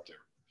that are out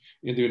there.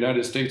 In the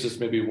United States, it's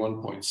maybe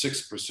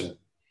 1.6%.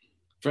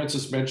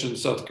 Francis mentioned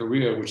South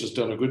Korea, which has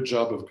done a good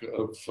job of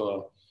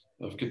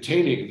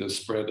containing the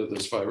spread of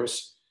this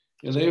virus.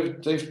 And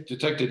they've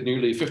detected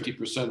nearly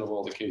 50% of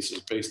all the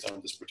cases based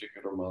on this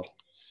particular model.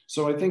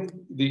 So I think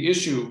the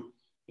issue,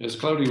 as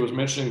Claudia was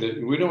mentioning,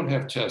 that we don't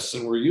have tests,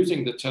 and we're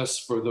using the tests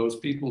for those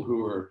people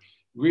who are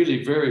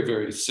really very,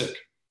 very sick.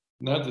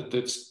 Not that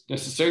that's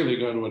necessarily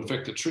going to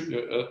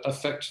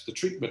affect the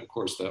treatment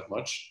course that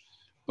much,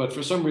 but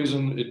for some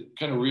reason, it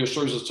kind of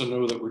reassures us to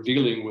know that we're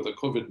dealing with a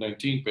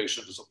COVID-19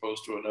 patient as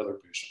opposed to another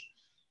patient.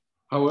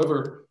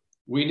 However,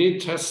 we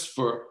need tests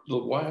for the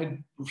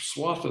wide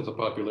swath of the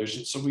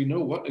population so we know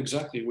what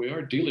exactly we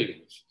are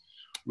dealing with.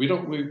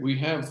 We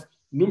have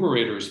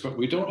numerators, but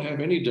we don't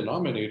have any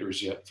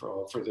denominators yet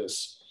for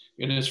this.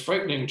 And it's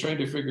frightening trying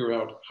to figure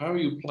out how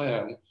you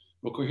plan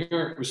a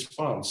coherent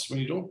response when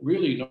you don't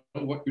really know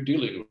what you're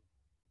dealing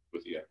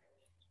with yet.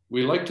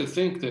 We like to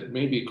think that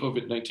maybe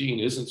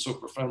COVID-19 isn't so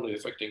profoundly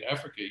affecting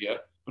Africa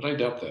yet, but I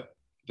doubt that.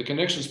 The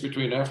connections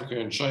between Africa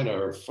and China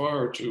are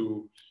far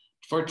too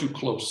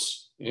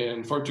close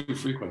and far too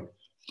frequent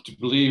to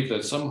believe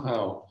that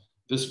somehow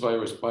this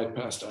virus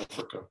bypassed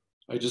Africa.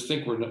 I just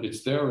think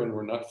it's there and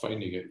we're not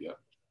finding it yet.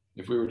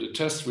 If we were to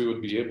test, we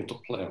would be able to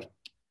plan.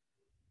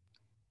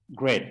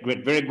 Great.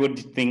 Very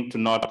good thing to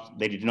note.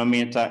 The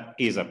denominator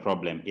is a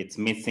problem. It's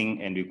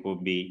missing and we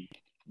could be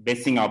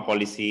basing our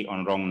policy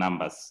on wrong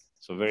numbers.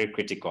 So very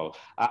critical.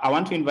 I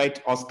want to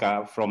invite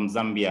Oscar from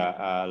Zambia,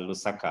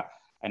 Lusaka.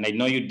 And I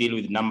know you deal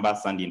with numbers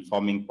and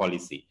informing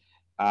policy.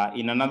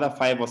 In another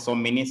 5 or so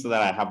minutes, so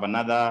that I have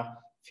another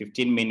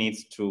 15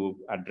 minutes to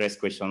address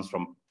questions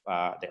from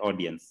the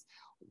audience.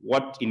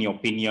 What, in your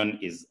opinion,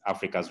 is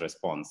Africa's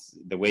response?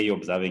 The way you're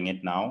observing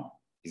it now,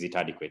 is it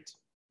adequate?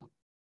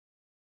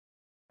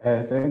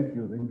 Thank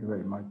you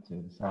very much,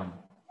 Sam.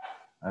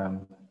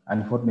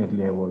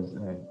 Unfortunately,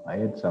 I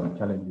had some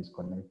challenges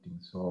connecting,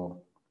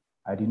 so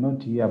I did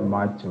not hear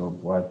much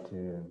of what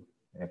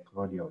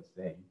Claudia was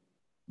saying.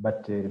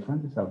 But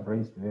Francis have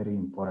raised very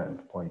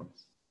important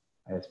points,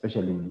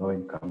 especially in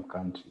low-income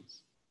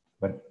countries.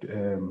 But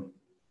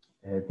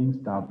things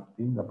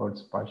about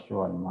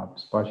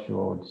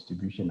spatial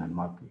distribution and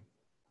mapping.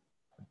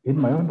 In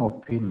my own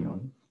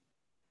opinion,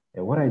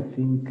 what I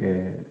think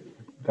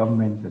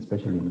governments,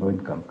 especially in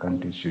low-income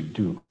countries, should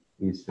do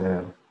is,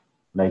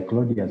 like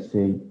Claudia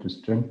said, to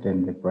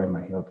strengthen the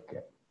primary health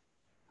care.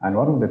 And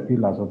one of the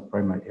pillars of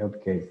primary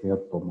health care is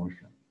health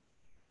promotion,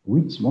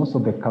 which most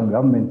of the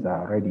governments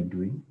are already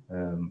doing,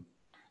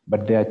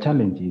 but there are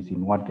challenges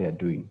in what they are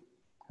doing,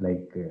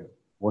 like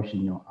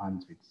washing your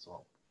hands with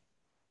soap,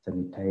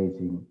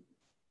 sanitizing,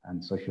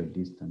 and social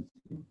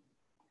distancing.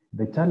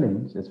 The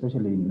challenge,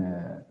 especially in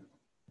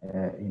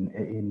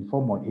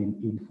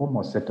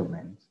informal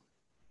settlements,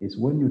 is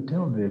when you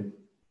tell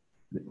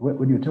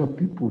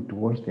people to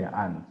wash their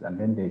hands and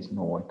then there is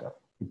no water.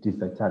 It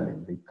is a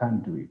challenge. They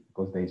can't do it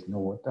because there is no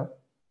water.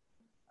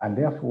 And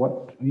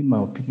therefore, in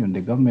my opinion,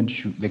 the government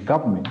should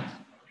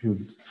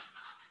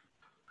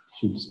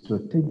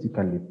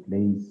strategically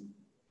place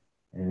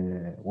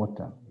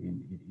water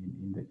in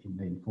the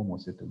informal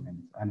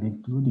settlements and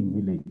including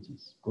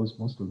villages, because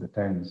most of the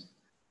times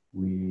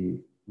we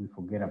we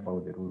forget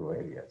about the rural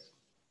areas.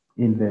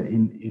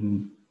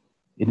 In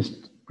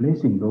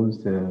placing those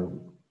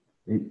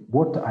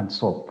water and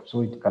soap,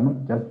 so it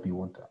cannot just be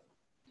water.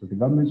 So the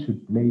government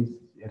should place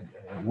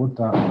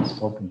water and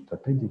soap in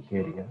strategic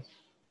areas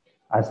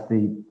as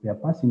they are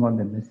passing on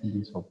the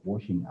messages of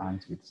washing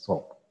hands with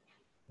soap.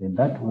 Then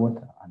that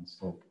water and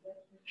soap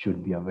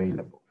should be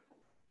available.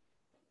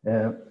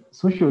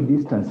 Social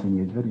distancing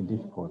is very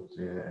difficult,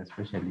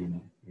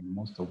 especially in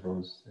most of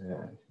those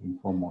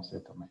informal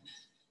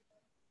settlements.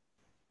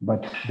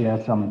 But there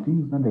are some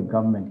things that the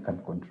government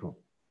can control.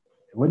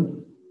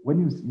 When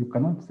you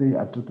cannot say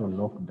a total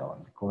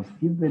lockdown, because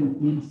even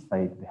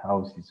inside the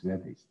houses where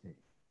they stay,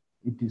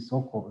 it is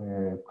so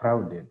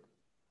crowded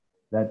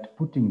that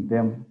putting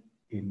them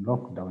in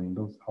lockdown in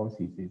those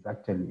houses is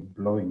actually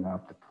blowing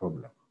up the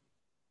problem.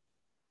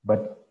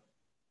 But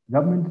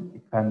government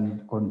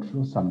can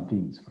control some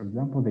things. For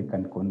example, they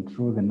can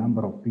control the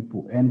number of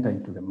people enter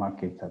into the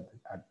markets at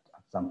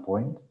some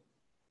point.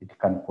 It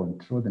can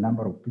control the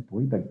number of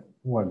people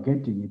who are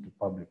getting into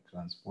public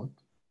transport.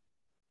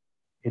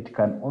 It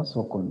can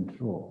also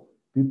control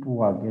people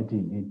who are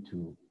getting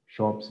into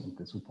shops,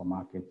 into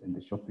supermarkets, and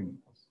the shopping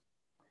malls.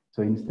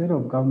 So instead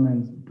of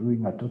governments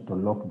doing a total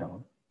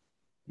lockdown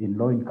in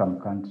low-income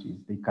countries,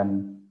 they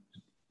can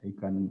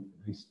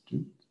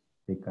restrict,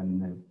 they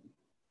can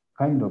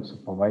kind of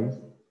supervise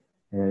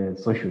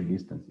social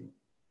distancing,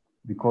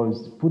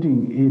 because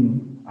putting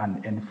in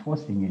and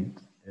enforcing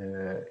it,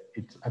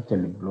 it's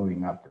actually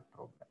blowing up the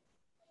problem.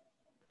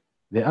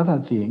 The other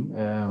thing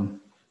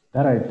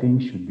that I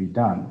think should be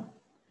done,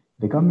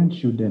 the government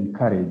should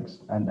encourage,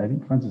 and I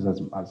think Francis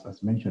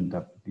has mentioned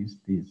that these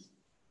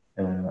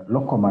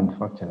local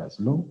manufacturers,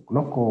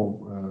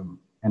 local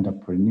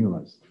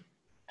entrepreneurs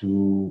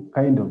to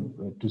kind of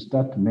to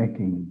start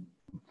making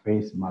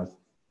face masks,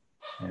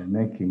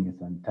 making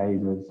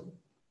sanitizers,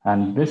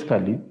 and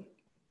basically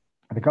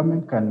the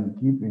government can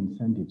give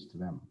incentives to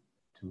them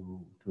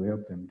to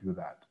help them do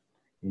that,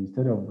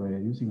 instead of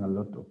using a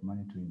lot of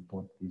money to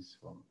import this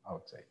from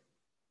outside.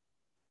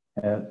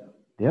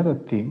 The other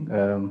thing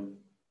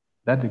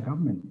that the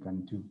government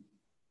can do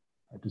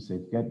to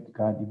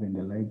safeguard even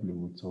the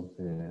livelihoods of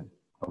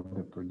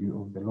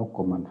the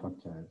local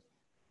manufacturers.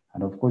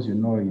 And of course, you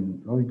know,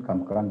 in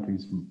low-income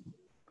countries,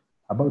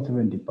 about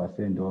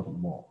 70% or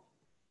more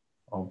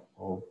of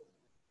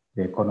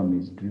the economy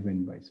is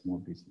driven by small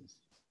business,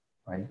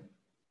 right?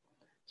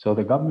 So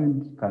the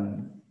government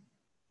can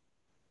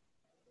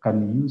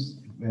use,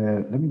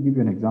 let me give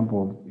you an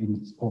example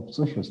of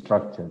social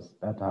structures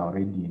that are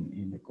already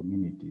in the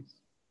communities.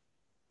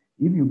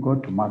 If you go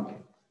to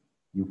markets,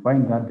 you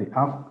find that they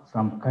have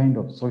some kind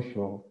of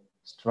social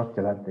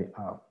structure that they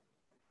have.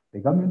 The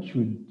government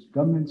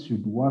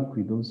should work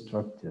with those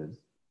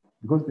structures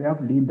because they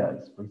have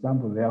leaders. For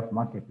example, they have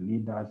market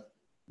leaders.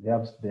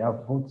 They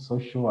have both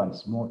social and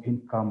small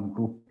income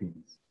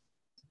groupings.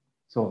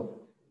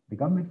 So the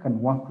government can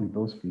work with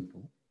those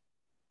people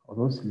or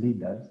those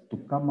leaders to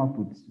come up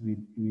with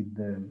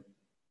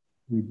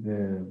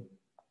the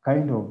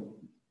kind of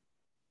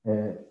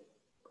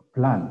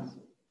plans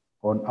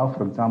on how,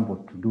 for example,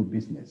 to do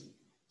business.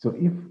 So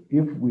if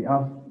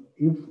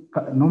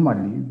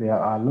normally there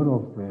are a lot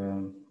of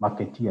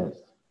marketeers,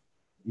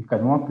 you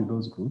can work with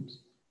those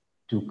groups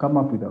to come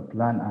up with a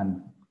plan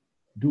and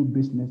do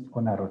business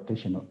on a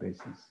rotational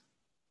basis.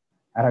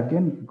 And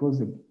again,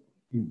 because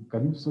you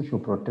can use social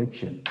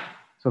protection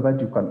so that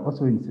you can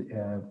also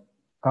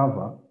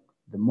cover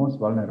the most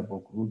vulnerable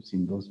groups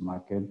in those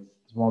markets,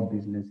 small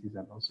businesses,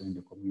 and also in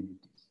the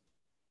communities.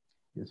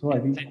 Yeah, so I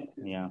think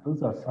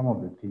those are some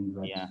of the things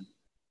that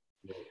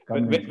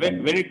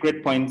very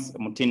great points,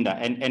 Mutinda,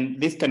 and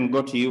this can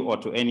go to you or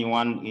to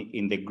anyone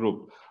in the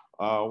group.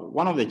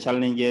 One of the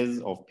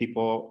challenges of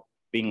people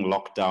being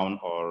locked down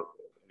or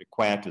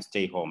required to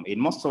stay home, in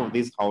most of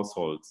these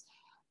households,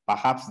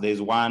 perhaps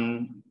there's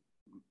one,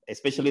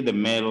 especially the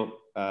male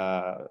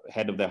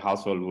head of the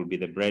household will be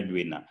the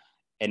breadwinner.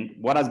 And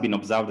what has been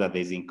observed that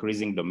there's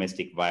increasing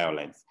domestic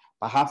violence,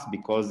 perhaps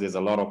because there's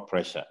a lot of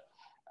pressure.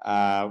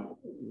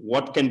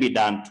 What can be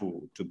done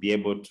to be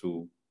able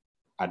to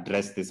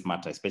address this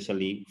matter,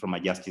 especially from a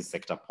justice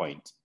sector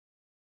point?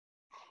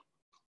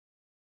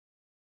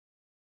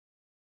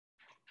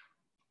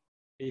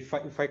 If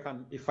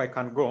I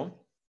can go,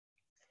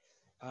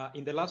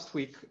 in the last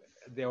week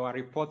there were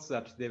reports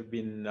that there have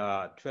been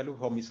 12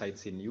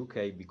 homicides in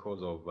UK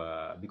because of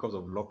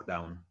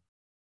lockdown,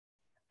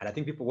 and I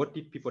think what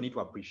people need to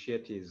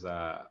appreciate is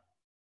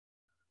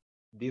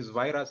this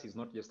virus is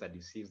not just a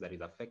disease that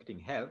is affecting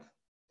health,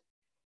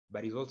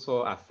 but is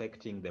also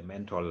affecting the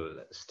mental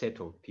state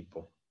of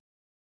people.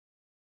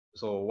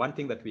 So one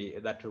thing that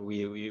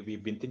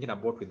we've been thinking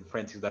about with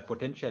friends is that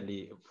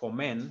potentially for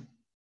men,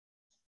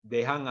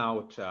 they hang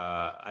out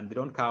and they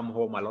don't come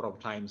home a lot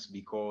of times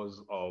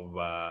because of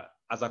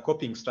as a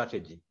coping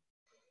strategy.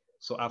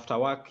 So after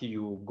work,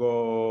 you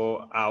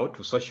go out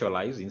to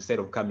socialize instead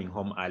of coming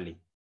home early.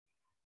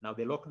 Now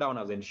the lockdown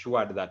has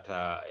ensured that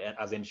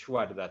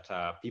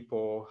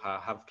people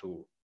have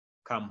to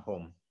come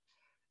home.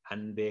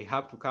 and they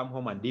have to come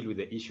home and deal with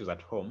the issues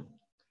at home.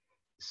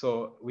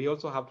 So we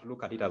also have to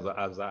look at it as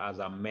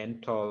a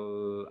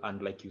mental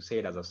and, like you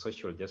said, as a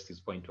social justice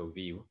point of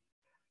view.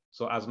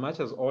 So as much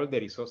as all the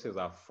resources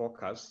are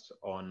focused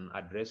on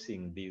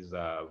addressing these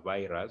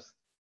virus,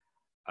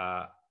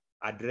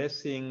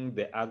 addressing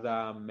the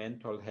other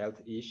mental health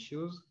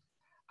issues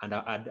and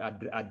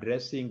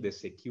addressing the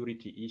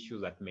security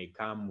issues that may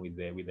come with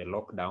the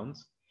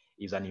lockdowns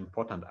is an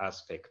important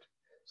aspect.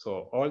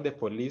 So all the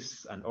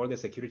police and all the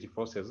security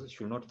forces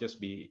should not just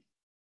be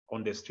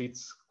on the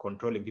streets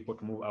controlling people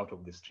to move out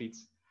of the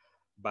streets,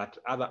 but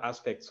other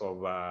aspects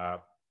of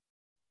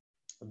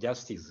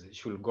justice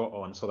should go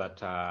on, so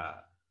that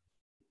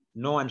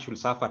no one should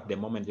suffer at the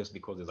moment just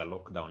because there's a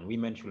lockdown.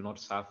 Women should not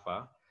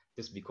suffer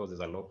just because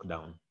there's a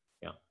lockdown.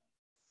 Yeah.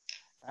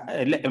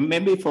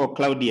 Maybe for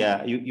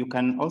Claudia, you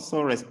can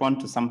also respond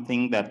to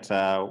something that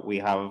we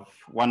have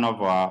one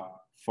of our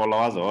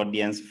followers or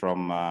audience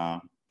from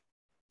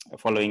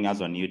following us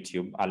on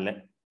YouTube.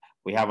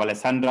 We have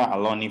Alessandra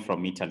Aloni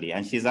from Italy,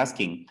 and she's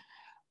asking,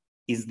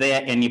 is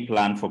there any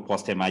plan for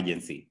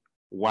post-emergency?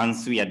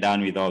 Once we are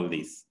done with all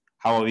this,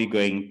 how are we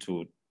going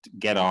to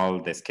get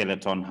all the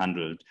skeleton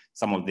handled?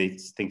 Some of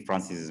these things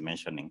Francis is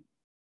mentioning.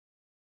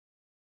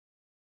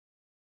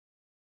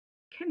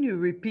 Can you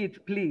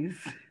repeat, please?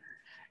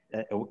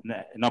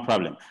 No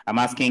problem. I'm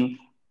asking,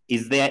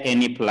 is there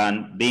any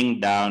plan being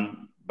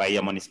done by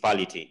your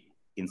municipality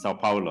in Sao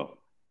Paulo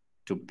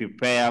to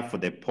prepare for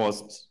the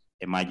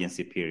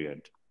post-emergency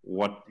period?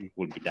 What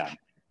will be done?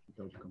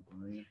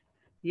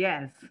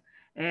 Yes,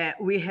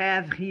 we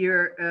have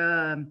here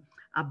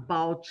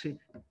about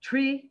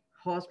 3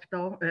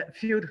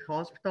 field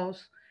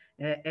hospitals,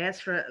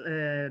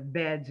 extra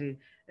bed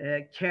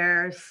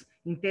cares,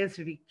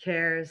 intensive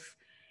cares,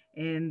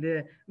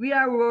 and we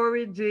are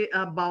worried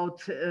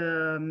about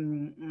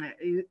the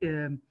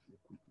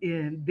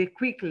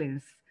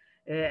quickness.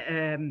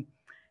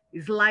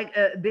 It's like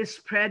they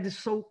spread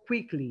so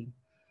quickly,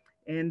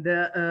 and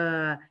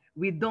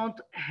we don't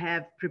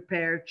have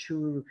prepared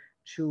to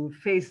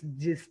face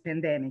this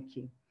pandemic.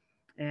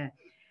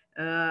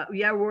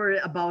 We are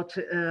worried about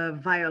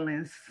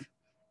violence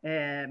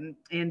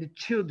and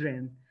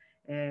children.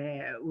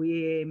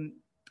 We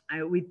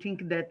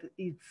think that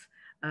it's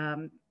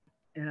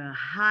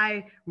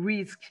high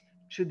risk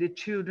to the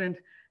children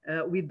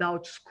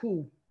without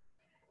school.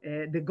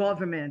 The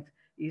government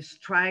is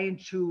trying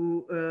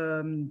to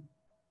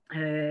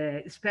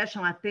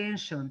special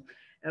attention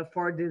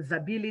for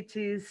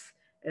disabilities,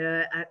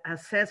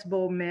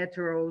 accessible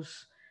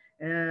materials,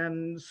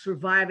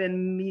 survive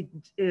and meet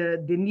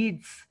the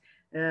needs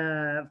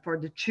for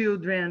the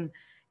children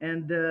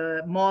and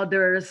the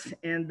mothers,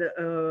 and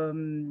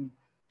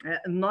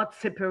not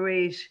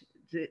separate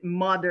the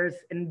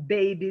mothers and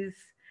babies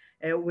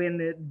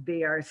when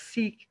they are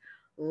sick,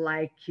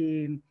 like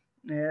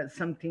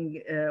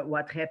something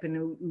what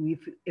happened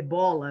with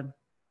Ebola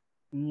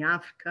in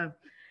Africa.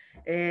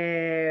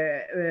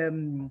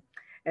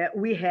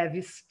 We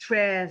have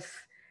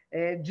stress,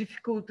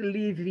 difficult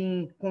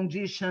living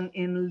condition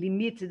in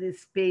limited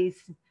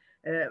space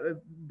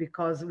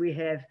because we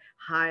have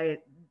high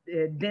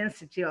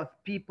density of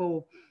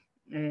people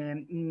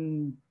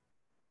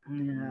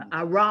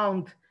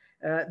around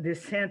the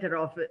center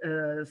of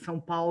São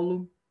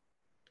Paulo.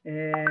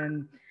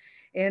 And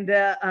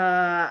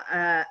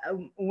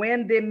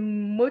when the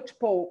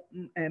multiple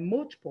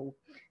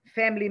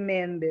family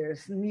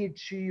members need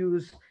to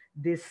use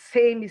the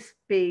same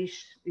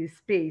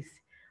space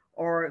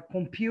or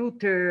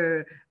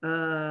computer,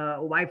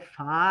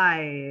 Wi-Fi,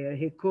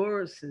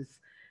 resources,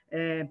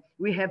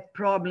 we have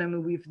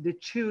problem with the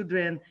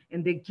children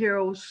and the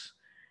girls.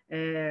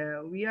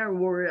 We are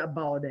worried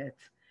about that.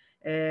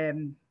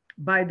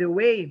 By the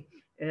way,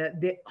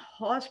 the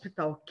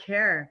hospital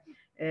care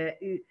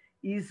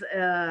is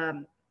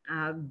a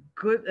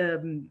good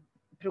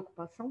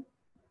preocupação.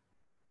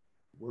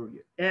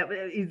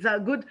 It's a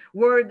good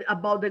word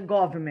about the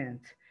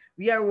government.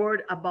 We are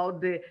worried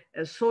about the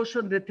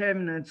social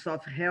determinants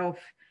of health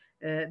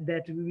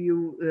that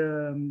will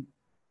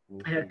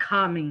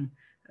coming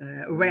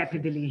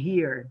rapidly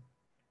here.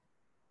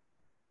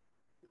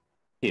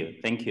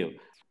 Thank you.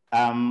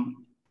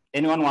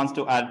 Anyone wants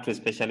to add to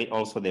especially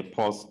also the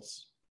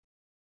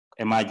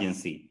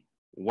post-emergency?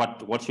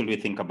 What should we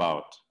think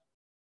about?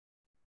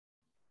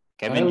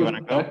 Kevin, you want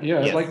to go?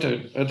 Yeah, yes.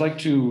 I'd like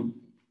to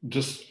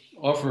just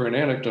offer an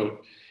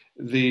anecdote.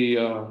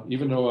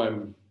 Even though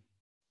I'm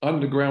on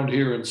the ground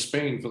here in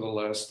Spain for the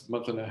last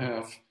month and a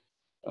half,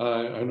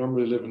 I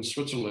normally live in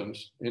Switzerland.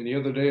 And the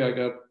other day I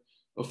got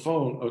a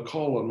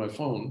call on my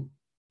phone,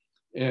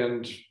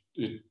 and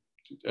it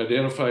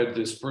identified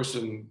this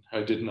person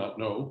I did not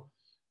know.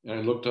 And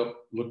I looked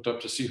up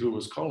to see who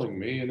was calling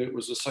me, and it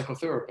was a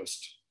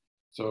psychotherapist.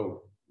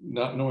 So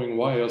not knowing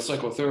why a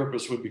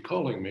psychotherapist would be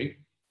calling me,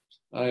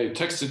 I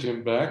texted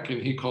him back,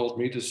 and he called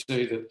me to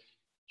say that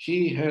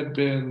he had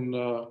been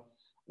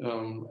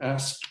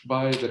asked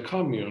by the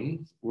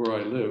commune where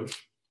I live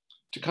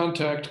to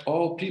contact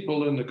all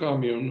people in the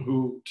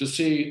commune to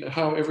see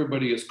how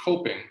everybody is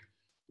coping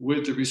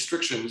with the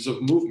restrictions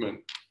of movement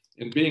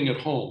and being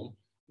at home,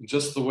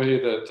 just the way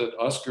that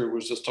Oscar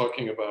was just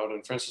talking about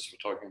and Francis was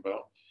talking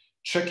about,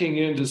 checking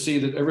in to see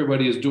that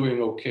everybody is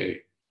doing okay.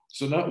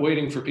 So not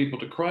waiting for people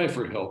to cry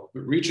for help,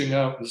 but reaching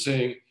out and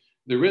saying,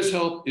 there is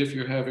help if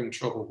you're having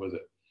trouble with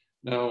it.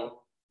 Now,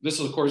 this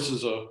of course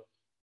is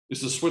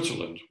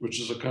Switzerland, which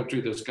is a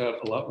country that's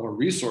got a lot more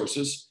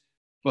resources,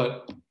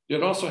 but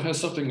it also has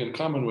something in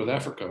common with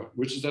Africa,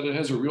 which is that it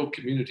has a real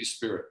community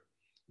spirit.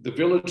 The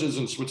villages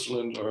in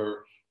Switzerland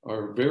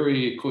are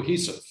very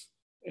cohesive.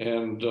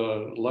 And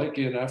like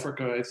in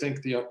Africa, I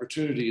think the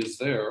opportunity is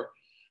there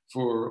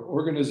for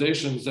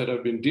organizations that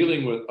have been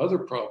dealing with other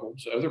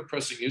problems, other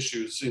pressing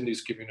issues in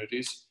these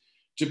communities,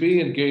 to be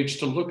engaged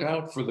to look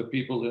out for the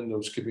people in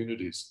those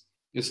communities.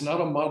 It's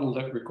not a model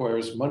that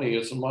requires money,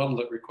 it's a model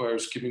that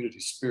requires community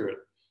spirit.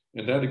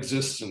 And that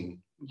exists in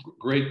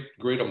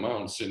great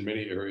amounts in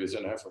many areas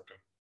in Africa.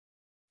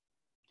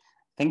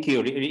 Thank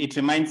you. It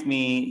reminds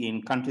me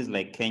in countries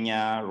like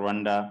Kenya,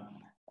 Rwanda,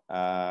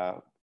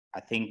 I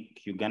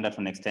think Uganda to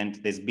an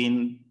extent, there's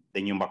been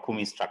the Nyumba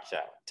Kumi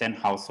structure, 10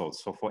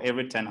 households. So for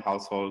every 10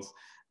 households,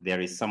 there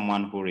is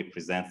someone who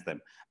represents them.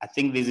 I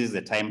think this is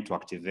the time to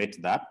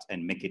activate that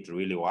and make it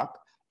really work,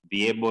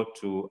 be able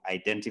to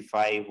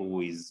identify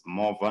who is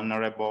more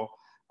vulnerable,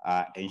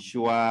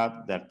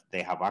 ensure that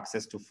they have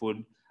access to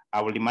food.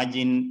 I will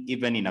imagine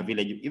even in a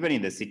village, even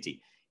in the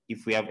city,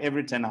 if we have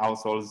every 10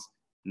 households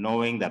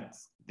knowing that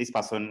this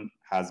person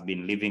has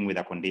been living with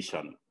a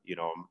condition, you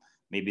know,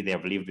 maybe they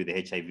have lived with the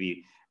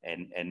HIV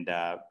and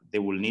they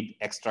will need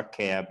extra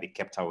care, be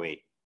kept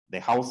away. The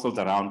households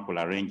around will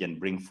arrange and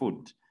bring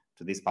food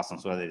to this person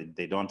so that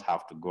they don't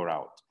have to go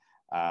out.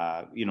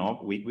 You know,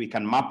 we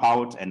can map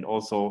out and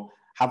also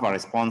have a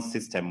response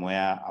system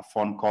where a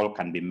phone call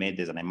can be made.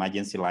 There's an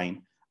emergency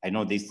line. I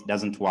know this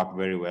doesn't work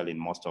very well in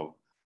most of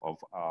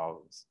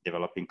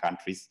developing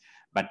countries,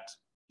 but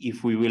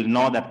if we will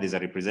know that there's a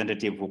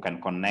representative who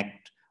can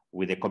connect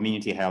with a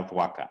community health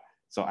worker.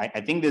 So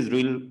I think there's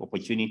real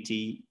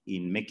opportunity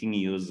in making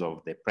use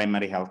of the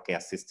primary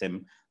healthcare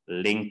system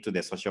linked to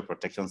the social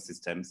protection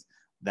systems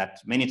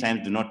that many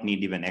times do not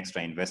need even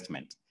extra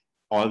investment.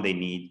 All they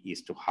need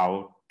is to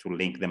how to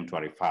link them to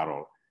a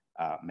referral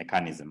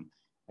mechanism.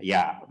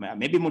 Yeah,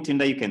 maybe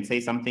Mutinda, you can say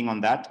something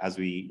on that as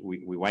we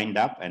wind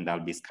up, and I'll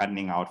be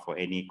scanning out for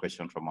any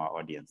question from our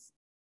audience.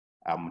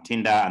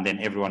 Mutinda, and then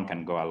everyone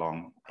can go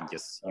along and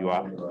just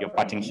your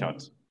parting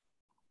shot.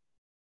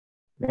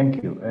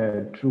 Thank you.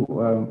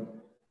 True.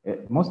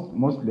 Let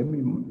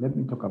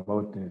me talk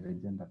about the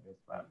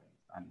gender-based violence,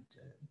 and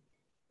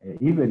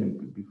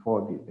even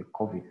before the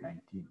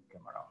COVID-19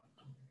 came around,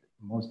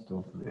 most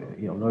of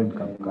the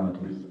low-income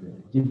countries,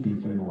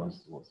 GDP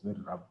was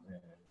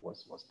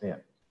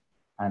there,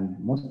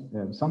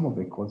 and some of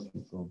the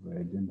causes of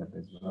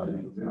gender-based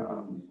violence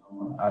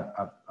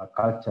are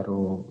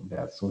cultural, they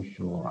are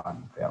social,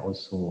 and they are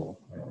also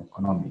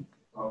economic.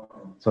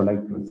 So,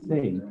 like you were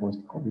saying,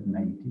 post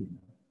COVID-19,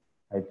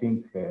 I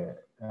think,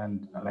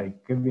 and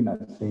like Kevin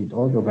has said,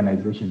 all the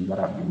organizations that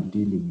have been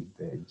dealing with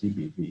the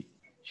GBV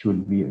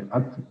should be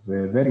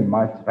very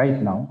much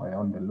right now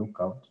on the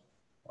lookout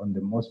on the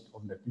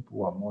people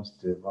who are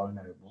most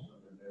vulnerable,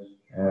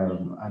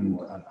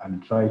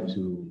 and try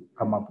to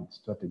come up with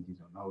strategies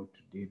on how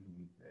to deal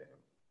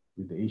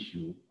with the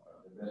issue,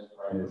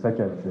 such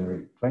as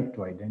trying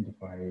to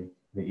identify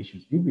the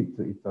issues. If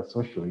it's a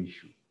social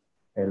issue,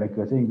 like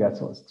you're saying, there's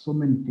so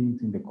many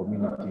things in the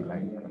community,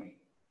 like,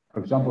 for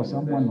example,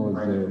 someone was,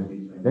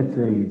 let's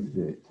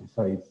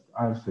say,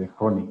 has a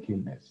chronic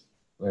illness,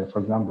 for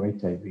example,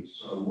 HIV,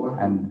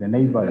 and the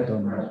neighbors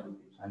don't know.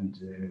 And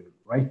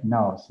right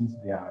now, since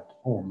they are at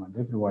home and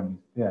everyone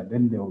is there,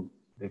 then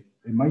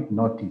they might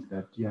notice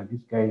that, yeah,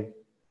 this guy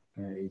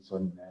is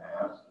on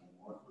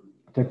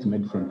takes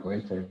medicine for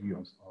HIV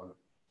or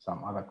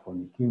some other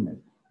chronic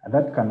illness, and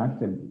that can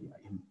actually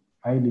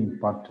highly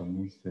impact on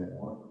his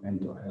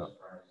mental health.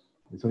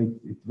 So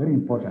it's very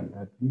important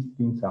that these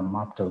things are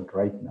mapped out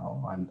right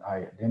now and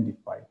are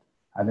identified,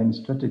 and then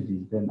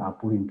strategies then are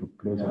put into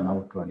place on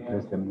how to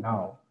address them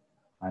now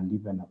and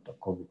even after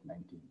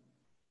COVID-19.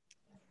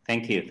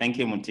 Thank you,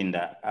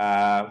 Mutinda.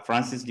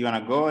 Francis, do you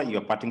want to go?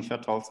 Your parting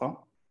shot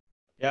also?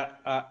 Yeah,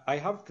 I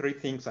have three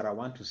things that I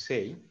want to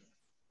say.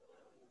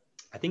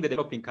 I think the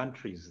developing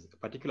countries,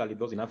 particularly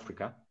those in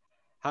Africa,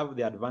 have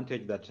the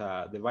advantage that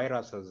the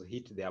virus has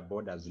hit their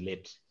borders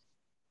late.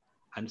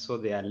 And so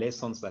there are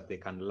lessons that they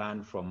can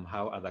learn from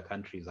how other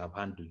countries have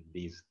handled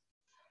this.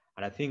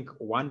 And I think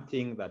one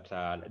thing that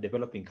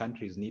developing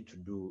countries need to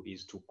do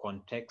is to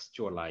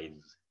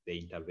contextualize the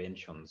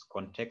interventions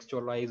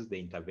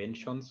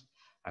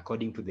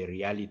according to the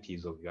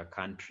realities of your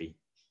country.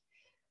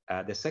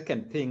 The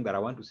second thing that I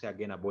want to say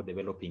again about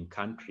developing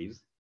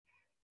countries,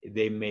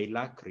 they may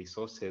lack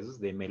resources,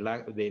 they may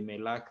lack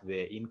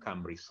the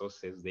income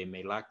resources, they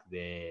may lack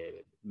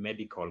the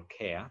medical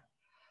care,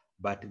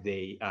 but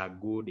they are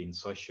good in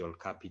social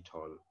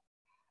capital.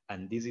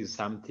 And this is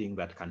something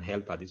that can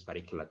help at this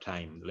particular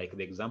time. Like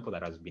the example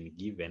that has been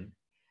given,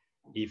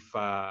 if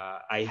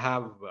I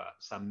have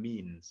some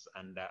means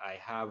and I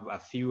have a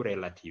few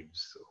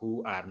relatives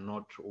who are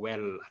not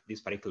well at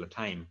this particular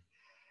time,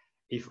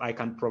 if I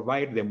can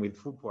provide them with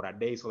food for a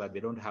day so that they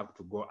don't have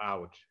to go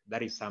out,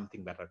 that is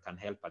something that can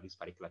help at this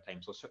particular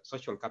time. So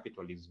social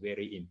capital is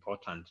very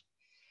important.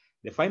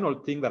 The final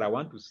thing that I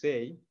want to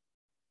say,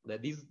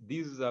 that this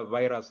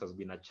virus has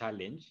been a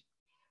challenge,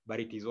 but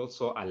it is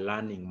also a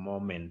learning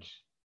moment.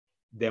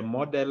 The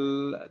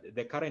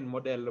current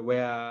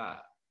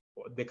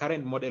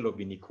model of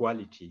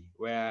inequality,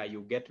 where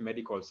you get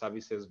medical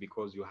services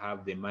because you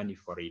have the money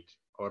for it,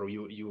 or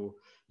you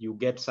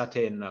get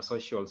certain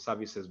social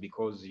services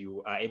because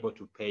you are able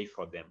to pay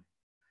for them,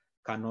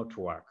 cannot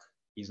work,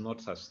 is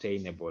not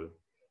sustainable.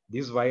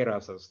 This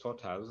virus has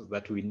taught us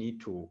that we need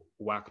to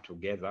work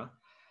together.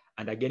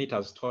 And again, it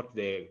has taught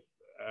the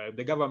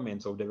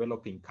governments of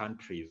developing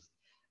countries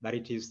that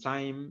it is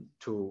time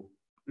to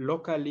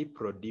locally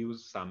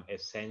produce some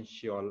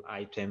essential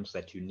items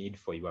that you need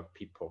for your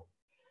people.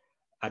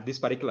 At this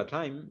particular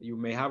time, you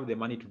may have the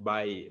money to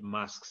buy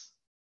masks,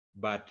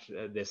 but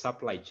the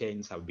supply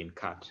chains have been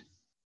cut.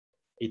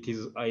 It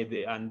is,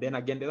 and then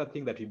again, the other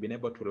thing that we've been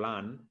able to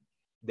learn,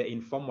 the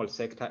informal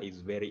sector is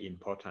very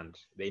important.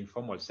 The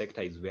informal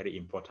sector is very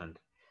important.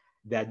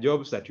 There are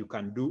jobs that you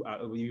can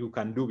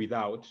do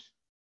without,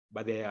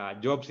 but there are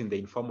jobs in the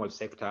informal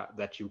sector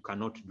that you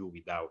cannot do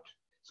without.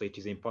 So it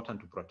is important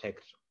to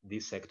protect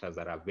these sectors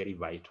that are very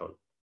vital.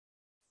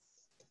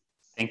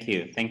 Thank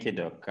you,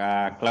 Doc.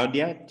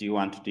 Claudia, do you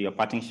want to do your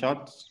parting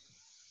shots?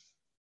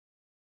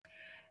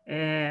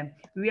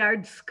 We are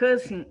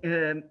discussing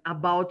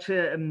about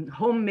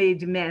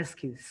homemade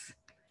masks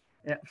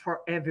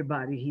for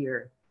everybody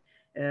here.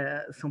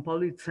 São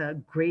Paulo, it's a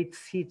great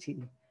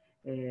city,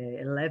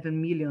 11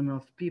 million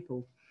of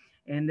people.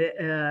 And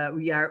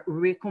we are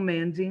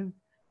recommending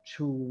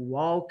to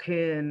walk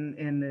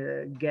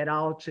and get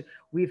out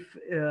with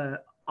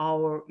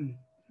our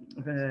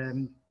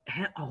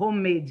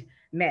homemade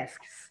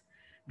masks,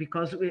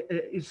 because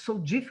it's so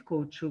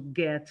difficult to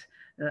get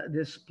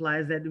the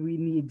supplies that we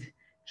need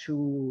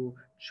to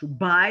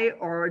buy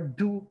or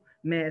do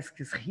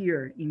masks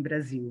here in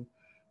Brazil.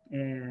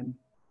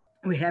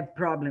 We have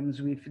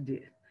problems with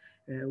it.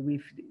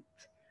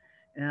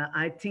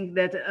 I think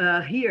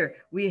that here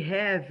we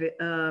have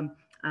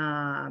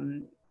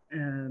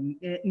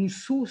in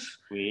SUS,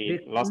 we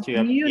lost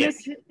you.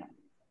 Yes.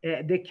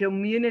 The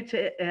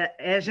community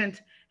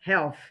agent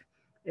health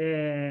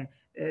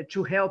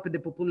to help the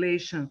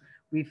population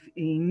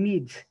in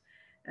need.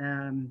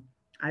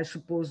 I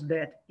suppose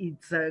that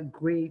it's a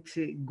great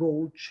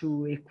goal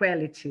to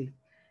equality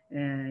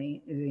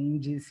in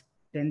this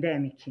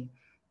pandemic.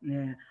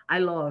 I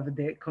love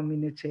the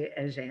community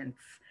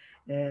agents.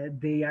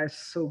 They are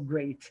so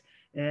great.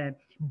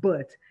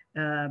 But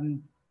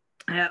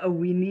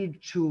we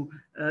need to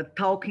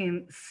talk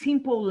in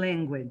simple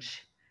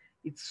language.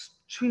 It's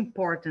too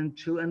important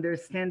to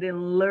understand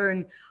and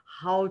learn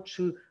how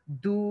to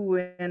do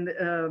and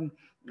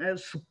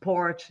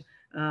support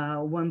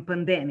one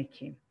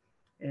pandemic.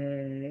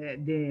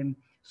 The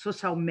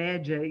social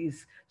media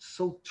is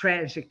so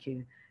tragic.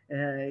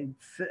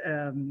 It's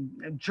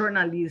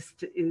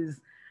journalist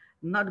is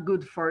not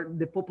good for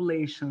the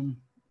population.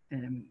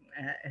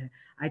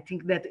 I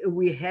think that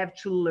we have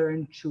to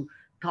learn to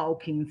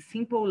talk in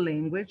simple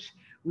language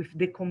with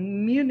the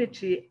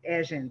community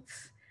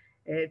agents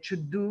to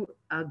do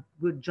a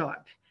good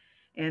job.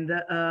 And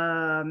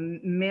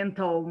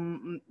mental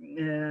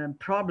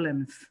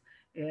problems,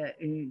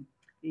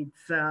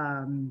 it's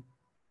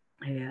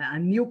a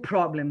new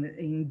problem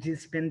in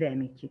this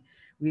pandemic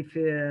with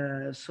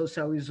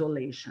social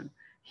isolation.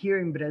 Here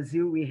in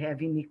Brazil, we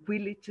have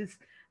inequalities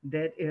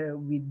that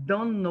we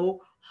don't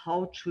know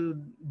how to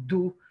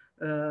do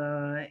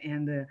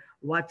and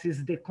what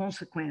is the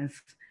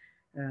consequence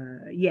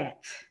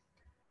yet.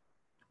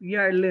 We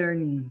are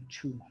learning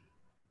too.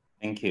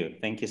 Thank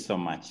you so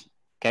much.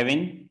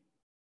 Kevin?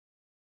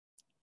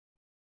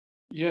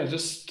 Yeah,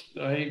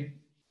 I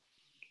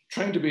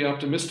trying to be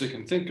optimistic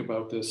and think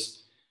about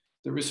this.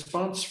 The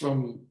response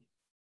from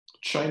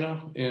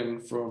China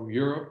and from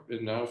Europe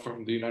and now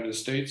from the United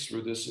States,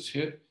 where this is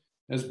hit,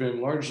 has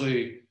been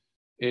largely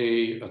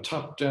a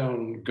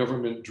top-down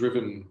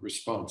government-driven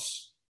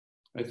response.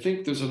 I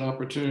think there's an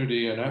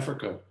opportunity in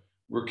Africa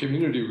where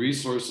community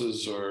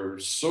resources are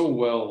so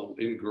well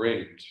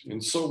ingrained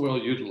and so well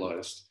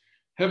utilized,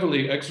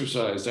 heavily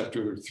exercised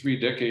after 3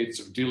 decades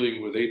of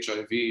dealing with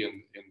HIV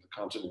in the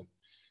continent,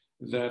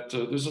 that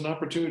there's an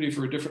opportunity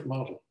for a different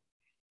model.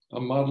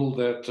 A model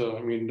that,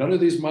 none of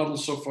these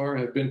models so far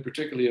have been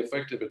particularly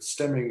effective at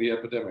stemming the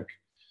epidemic.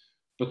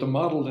 But the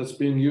model that's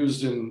being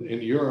used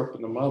in Europe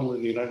and the model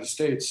in the United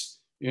States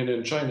and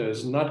in China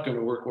is not going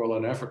to work well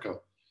in Africa.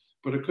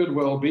 But it could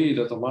well be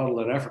that the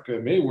model in Africa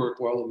may work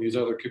well in these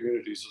other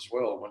communities as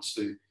well, once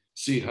they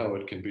see how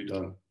it can be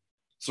done.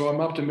 So I'm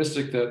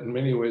optimistic that in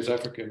many ways,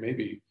 Africa may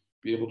be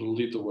able to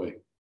lead the way.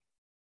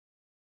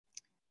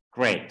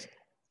 Great.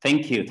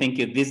 Thank you.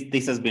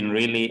 This has been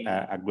really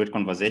a great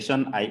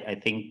conversation. I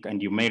think,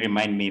 and you may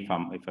remind me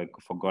if I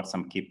forgot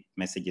some key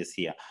messages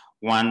here.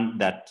 One,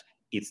 that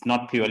it's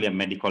not purely a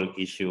medical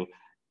issue.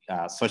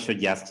 Social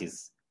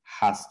justice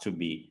has to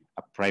be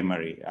a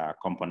primary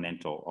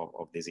component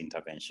of this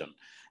intervention.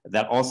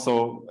 That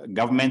also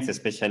governments,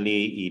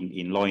 especially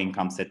in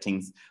low-income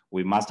settings,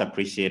 we must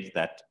appreciate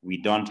that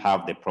we don't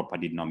have the proper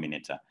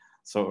denominator.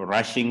 So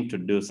rushing to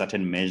do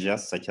certain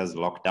measures such as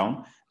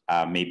lockdown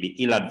may be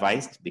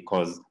ill-advised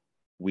because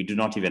we do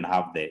not even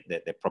have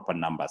the proper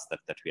numbers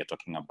that we are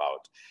talking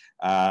about.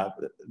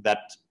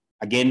 That,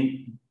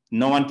 again,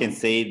 no one can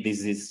say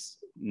this is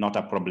not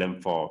a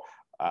problem for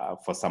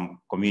some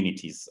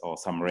communities or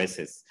some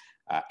races.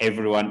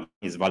 Everyone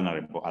is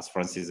vulnerable, as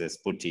Francis has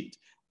put it,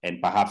 and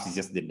perhaps it's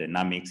just the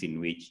dynamics in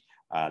which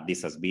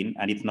this has been.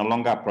 And it's no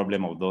longer a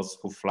problem of those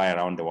who fly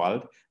around the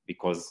world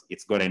because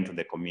it's got into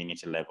the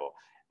community level.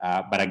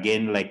 But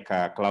again, like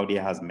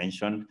Claudia has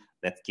mentioned,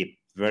 let's keep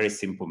very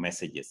simple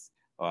messages.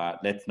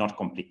 Let's not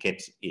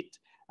complicate it,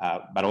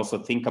 but also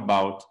think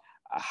about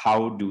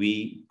how do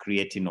we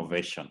create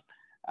innovation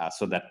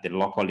so that the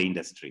local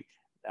industry,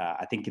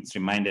 I think it's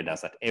reminded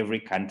us that every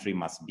country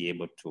must be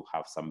able to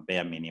have some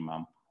bare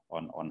minimum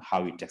on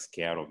how it takes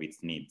care of its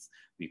needs.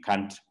 We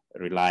can't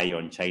rely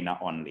on China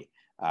only.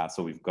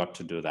 So we've got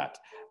to do that.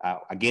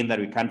 Again, that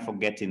we can't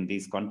forget in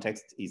this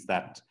context is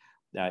that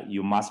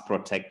you must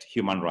protect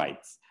human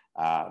rights,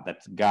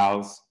 that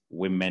girls,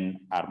 women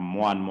are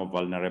more and more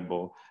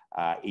vulnerable.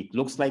 It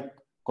looks like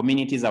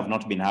communities have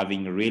not been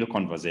having real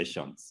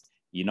conversations.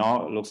 You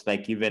know, it looks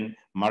like even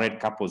married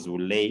couples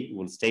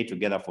will stay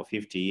together for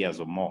 50 years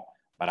or more,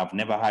 but I've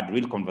never had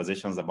real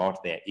conversations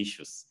about their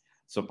issues.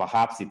 So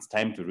perhaps it's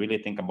time to really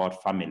think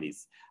about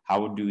families.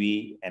 How do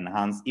we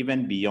enhance,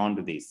 even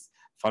beyond this,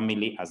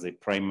 family as a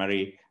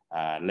primary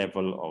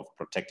level of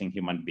protecting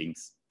human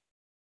beings,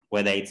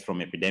 whether it's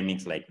from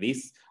epidemics like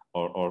this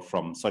or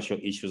from social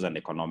issues and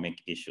economic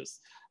issues.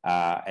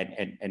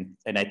 And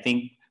I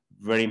think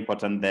very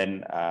important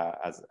then,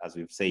 as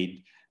we've said,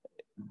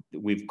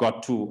 we've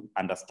got to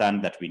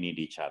understand that we need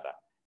each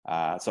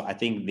other. So I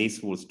think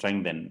this will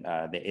strengthen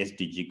the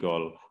SDG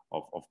goal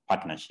of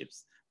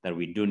partnerships, that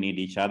we do need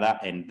each other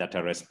and that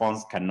a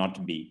response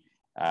cannot be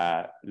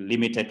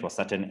limited to a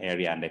certain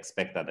area and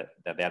expect that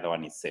the other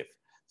one is safe.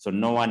 So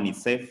no one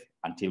is safe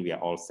until we are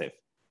all safe.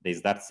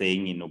 There's that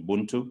saying in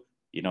Ubuntu,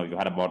 you know, you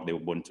heard about the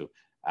Ubuntu.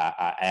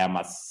 I am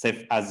as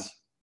safe as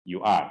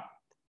you are.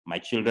 My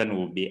children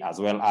will be as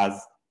well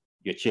as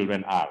your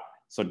children are.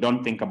 So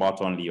don't think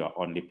about only your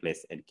only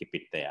place and keep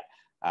it there.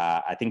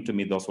 I think to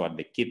me, those were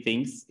the key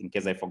things. In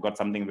case I forgot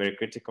something very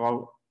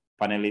critical,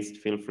 panelists,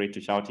 feel free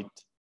to shout it.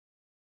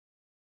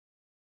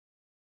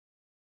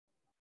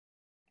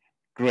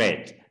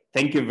 Great.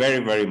 Thank you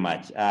very, very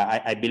much.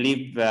 I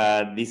believe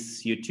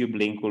this YouTube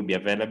link will be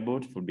available.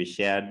 It will be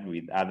shared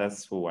with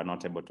others who are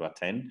not able to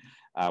attend.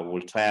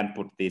 We'll try and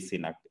put this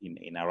in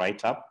a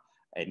write-up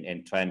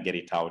and try and get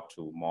it out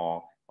to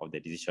more of the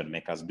decision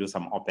makers. Do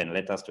some open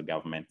letters to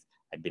government.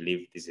 I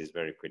believe this is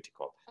very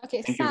critical.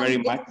 Okay, Thank Sam, you very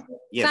much.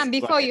 Yes, Sam,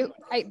 before there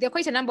are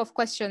quite a number of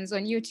questions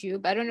on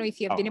YouTube. I don't know if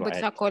you have been able to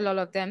tackle all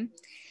of them.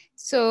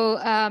 So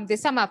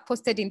there's some I've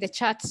posted in the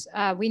chat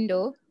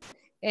window.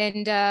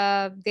 And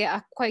there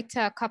are quite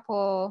a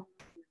couple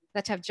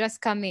that have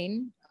just come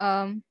in.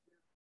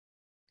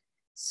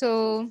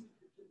 So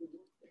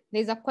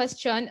there's a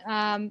question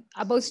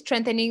about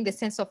strengthening the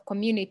sense of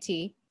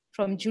community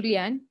from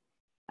Julian,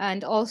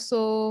 and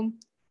also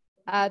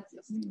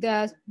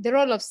the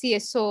role of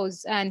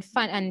CSOs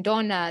and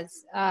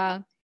donors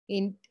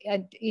in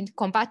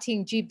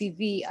combating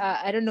GBV.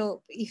 I don't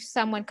know if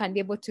someone can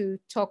be able to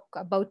talk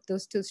about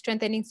those two,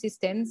 strengthening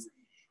systems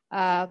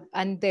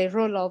and the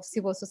role of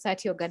civil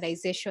society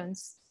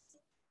organizations.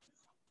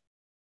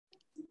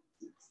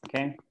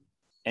 Okay,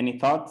 any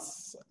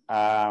thoughts?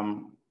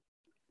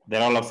 The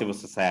role of civil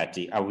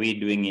society, are we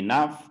doing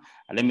enough?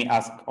 Let me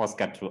ask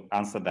Oscar to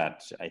answer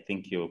that. I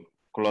think you're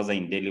closer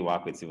in daily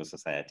work with civil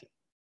society.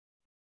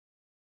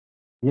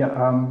 Yeah,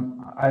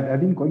 I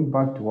think going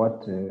back to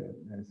what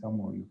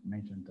Samuel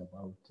mentioned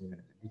about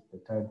it's the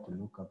time to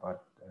look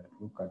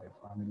at the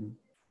family.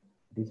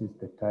 This is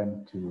the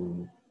time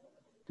to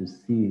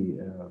see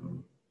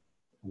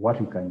what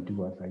we can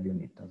do as a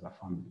unit, as a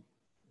family.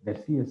 The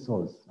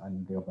CSOs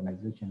and the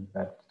organizations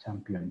that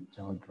champion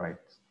child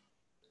rights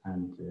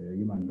and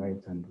human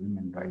rights and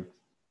women's rights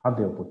have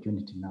the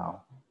opportunity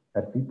now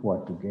that people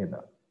are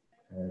together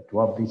to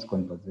have this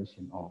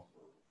conversation of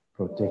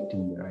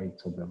protecting the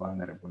rights of the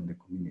vulnerable in the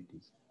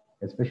communities,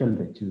 especially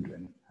the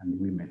children and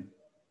women.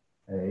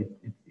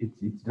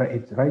 It's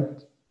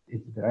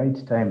the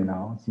right time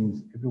now,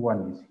 since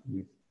everyone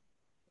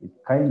is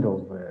kind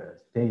of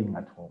staying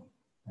at home.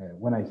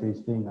 When I say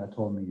staying at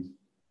home,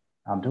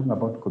 I'm talking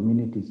about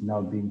communities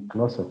now being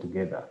closer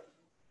together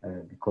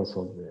because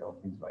of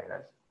this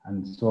virus.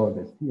 And so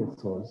the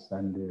CSOs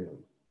and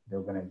the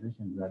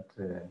organizations that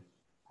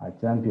are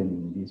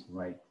championing this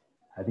right,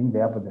 I think they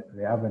have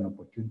an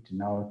opportunity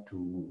now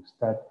to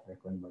start the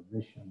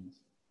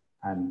conversations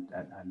and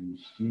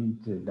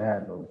initiate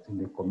dialogues in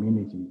the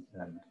communities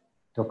and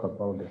talk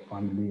about the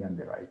family and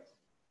the rights.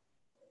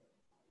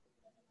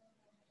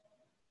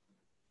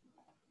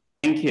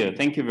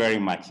 Thank you very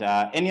much.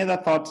 Any other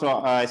thoughts,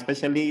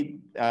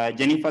 especially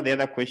Jennifer? The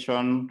other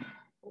question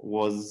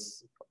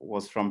was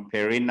from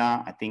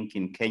Perina, I think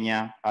in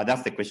Kenya.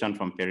 That's the question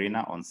from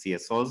Perina on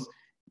CSOs.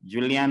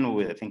 Julian,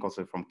 who I think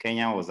also from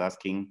Kenya, was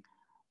asking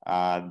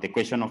the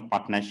question of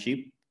partnership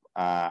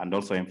and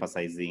also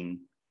emphasizing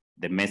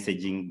the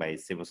messaging by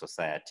civil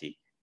society.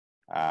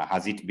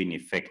 Has it been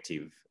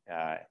effective?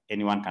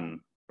 Anyone can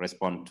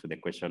respond to the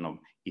question of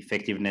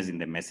effectiveness in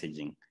the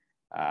messaging.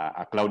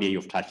 Claudia,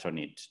 you've touched on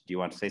it. Do you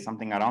want to say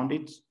something around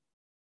it?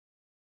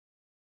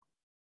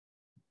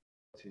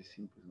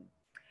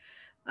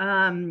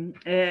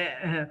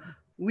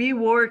 We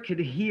worked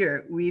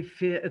here with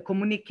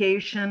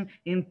communication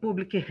in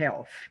public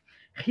health.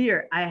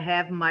 Here I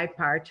have my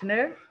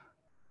partner.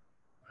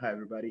 Hi,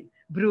 everybody.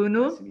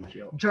 Bruno, nice to meet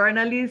you.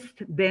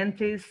 Journalist,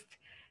 dentist,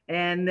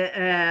 and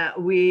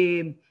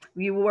we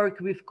work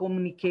with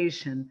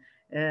communication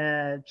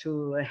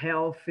to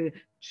help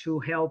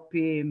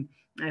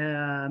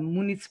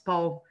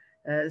municipal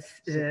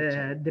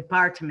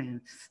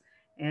departments,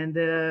 and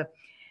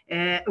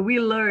we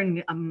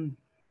learn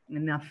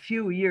in a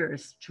few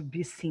years to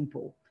be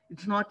simple.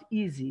 It's not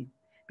easy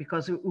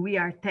because we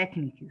are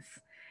technics.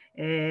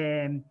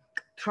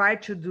 Try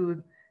to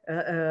do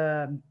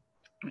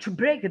to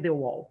break the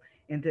wall,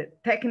 and the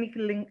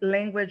technical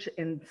language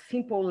and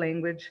simple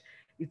language,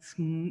 it's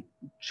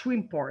too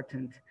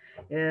important.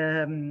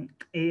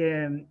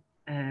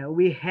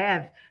 We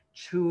have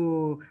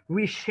to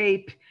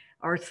reshape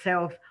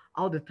ourselves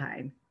all the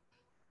time,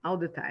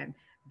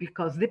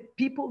 because the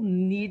people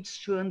need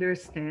to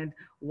understand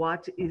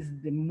what is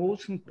the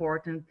most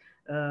important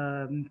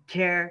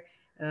care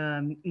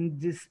in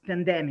this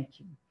pandemic.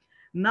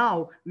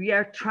 Now we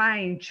are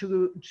trying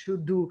to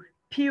do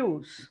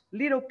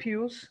little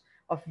pills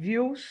of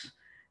views,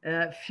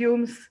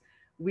 films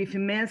with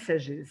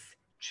messages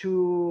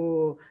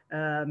to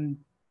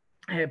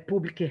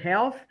public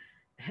health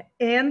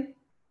and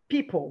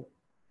people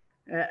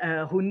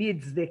who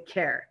needs the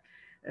care.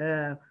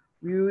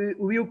 We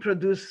will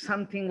produce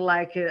something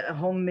like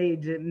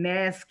homemade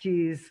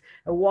masks,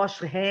 wash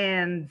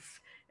hands.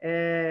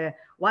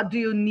 What do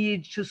you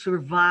need to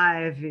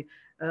survive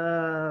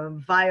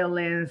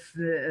violence,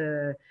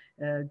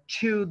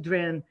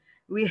 children?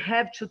 We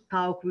have to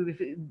talk with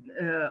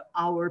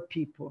our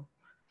people.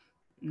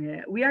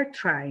 We are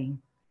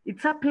trying.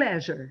 It's a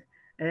pleasure.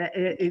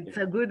 It's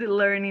a good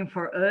learning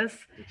for us.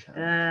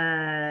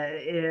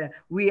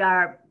 We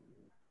are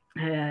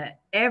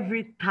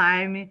every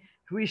time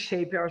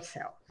reshape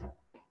ourselves.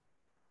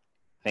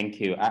 Thank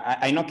you.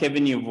 I know,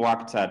 Kevin, you've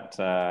worked at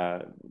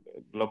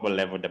global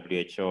level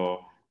WHO.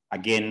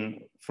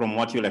 Again, from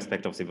what you'll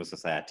expect of civil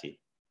society,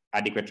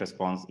 adequate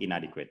response,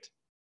 inadequate?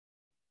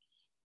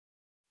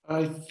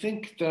 I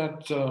think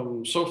that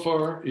so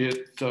far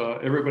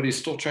everybody's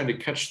still trying to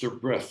catch their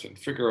breath and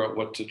figure out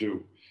what to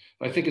do.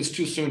 I think it's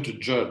too soon to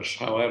judge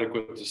how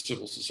adequate the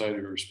civil society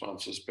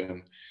response has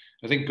been.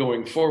 I think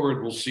going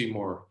forward, we'll see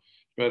more.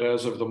 But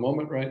as of the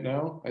moment right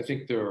now, I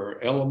think there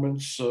are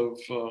elements of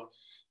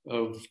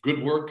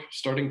good work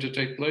starting to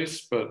take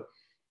place, but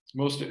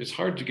it's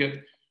hard to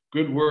get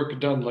good work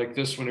done like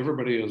this when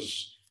everybody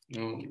is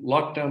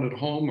locked down at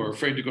home or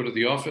afraid to go to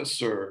the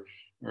office or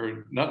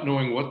not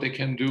knowing what they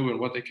can do and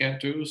what they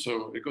can't do.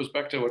 So it goes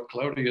back to what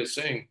Claudia is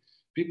saying.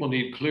 People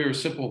need clear,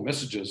 simple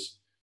messages.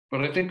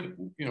 But I think,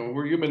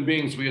 we're human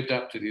beings, we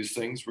adapt to these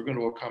things. We're going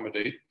to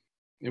accommodate.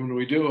 And when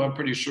we do, I'm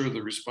pretty sure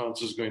the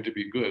response is going to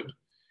be good.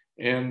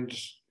 And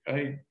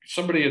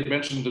somebody had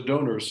mentioned the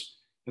donors.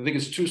 I think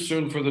it's too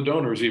soon for the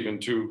donors even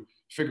to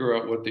figure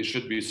out what they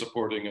should be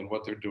supporting and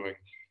what they're doing.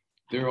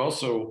 They're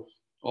also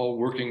all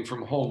working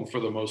from home for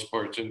the most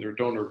part in their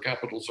donor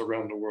capitals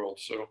around the world.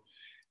 So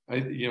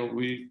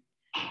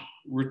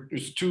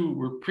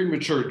we're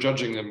premature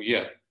judging them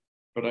yet,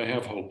 but I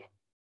have hope.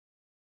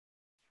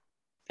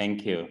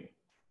 Thank you.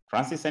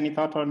 Francis, any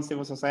thought on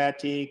civil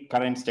society,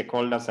 current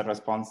stakeholders, and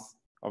response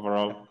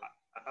overall?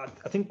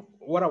 I think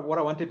what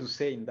I wanted to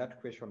say in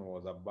that question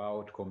was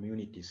about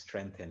community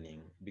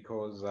strengthening,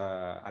 because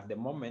at the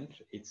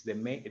moment it's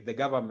the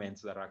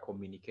governments that are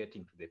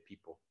communicating to the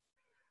people.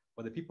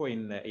 For the people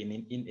in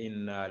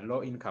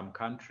low-income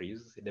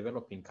countries,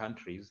 developing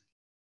countries,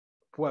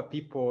 poor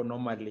people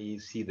normally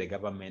see the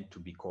government to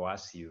be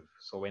coercive.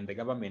 So when the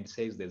government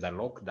says there's a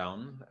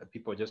lockdown,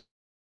 people just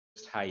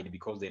hide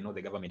because they know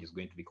the government is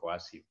going to be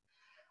coercive.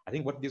 I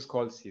think what this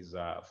calls is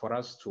for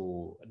us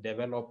to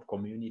develop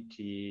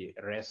community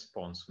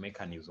response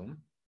mechanism,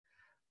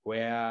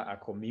 where a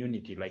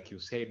community, like you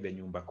said, the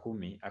Nyumba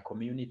Kumi, a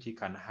community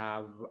can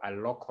have a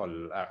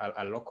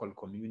local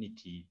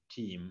community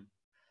team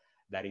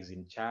that is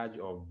in charge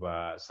of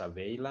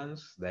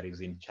surveillance, that is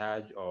in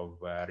charge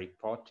of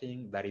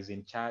reporting, that is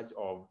in charge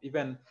of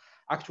even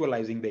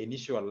actualizing the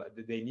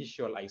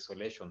initial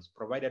isolations,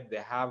 provided they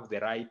have the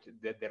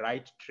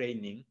right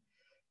training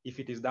if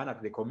it is done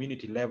at the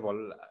community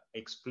level,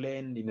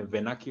 explained in a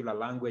vernacular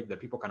language that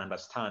people can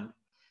understand,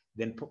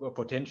 then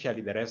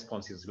potentially the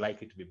response is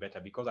likely to be better,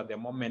 because at the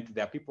moment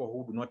there are people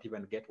who do not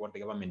even get what the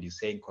government is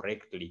saying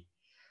correctly.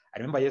 I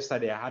remember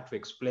yesterday I had to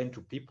explain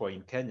to people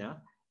in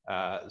Kenya,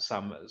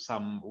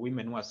 some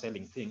women who are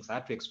selling things. I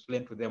had to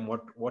explain to them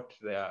what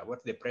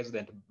the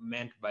president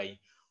meant by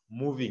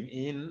moving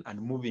in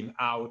and moving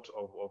out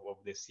of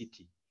the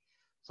city.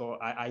 So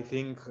I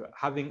think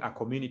having a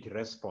community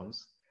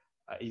response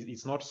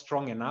is not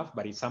strong enough,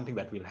 but it's something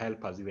that will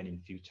help us even in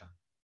future.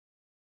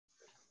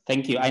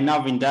 Thank you. I now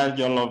have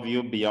indulged all of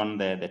you beyond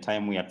the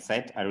time we had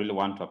set. I really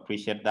want to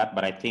appreciate that.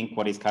 But I think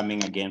what is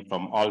coming again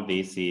from all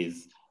this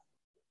is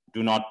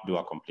do not do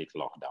a complete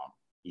lockdown.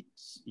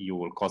 You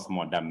will cause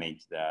more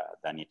damage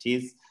than it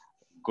is.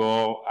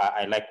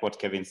 I like what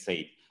Kevin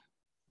said.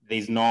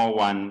 There's no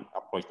one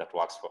approach that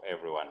works for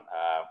everyone.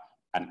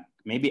 And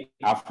maybe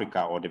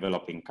Africa or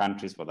developing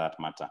countries for that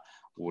matter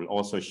will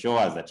also show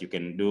us that you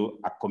can do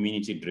a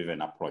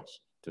community-driven approach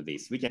to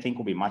this, which I think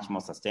will be much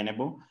more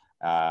sustainable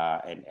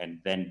and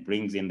then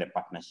brings in the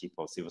partnership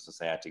of civil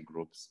society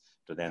groups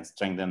to then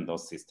strengthen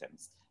those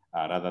systems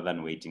rather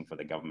than waiting for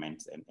the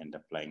government and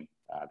applying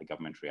the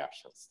government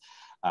reactions.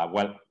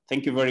 Well,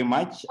 thank you very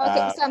much.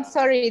 Okay, so I'm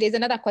sorry, there's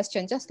another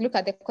question. Just look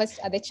at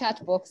the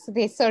chat box.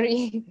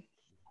 Sorry.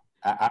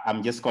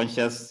 I'm just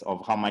conscious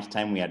of how much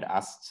time we had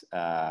asked.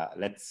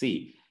 Let's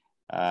see.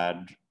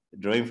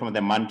 Drawing from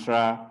the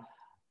mantra,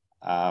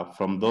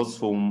 from those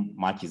whom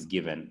much is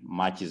given,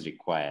 much is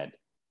required.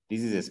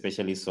 This is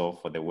especially so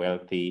for the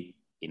wealthy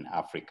in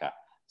Africa.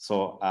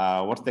 So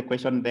what's the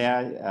question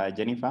there,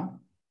 Jennifer?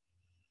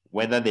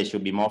 Whether there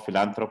should be more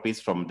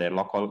philanthropies from the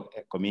local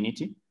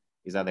community?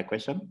 Is that the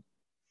question?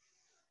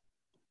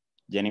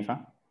 Jennifer?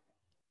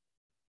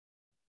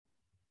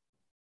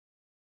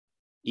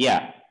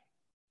 Yeah.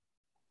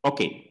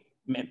 Okay,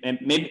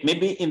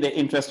 maybe in the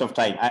interest of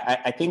time,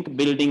 I think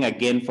building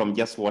again from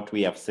just what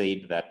we have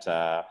said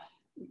that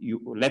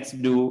let's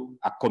do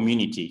a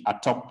community,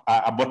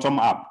 a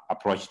bottom-up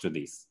approach to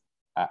this.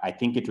 I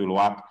think it will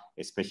work,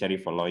 especially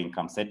for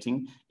low-income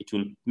setting. It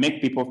will make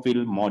people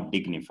feel more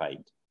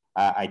dignified.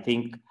 I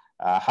think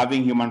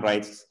having human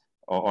rights,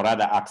 or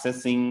rather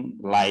accessing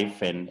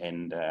life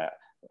and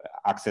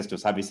access to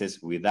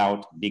services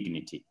without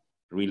dignity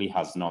really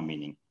has no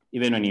meaning.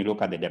 Even when you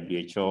look at the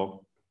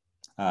WHO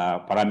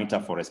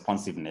parameter for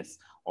responsiveness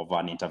of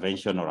an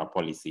intervention or a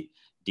policy,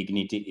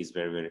 dignity is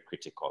very, very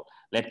critical.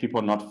 Let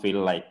people not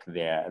feel like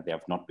they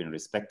have not been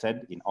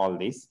respected in all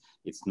this.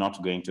 It's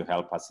not going to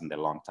help us in the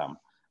long term.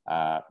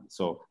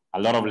 So a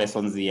lot of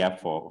lessons here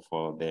for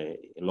the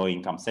low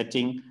income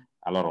setting,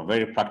 a lot of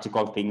very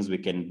practical things we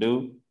can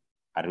do.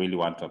 I really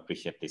want to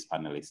appreciate this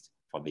panelist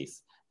for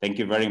this. Thank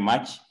you very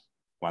much.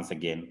 Once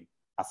again,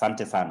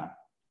 asante sana.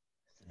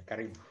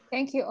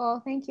 Thank you all,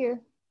 thank you.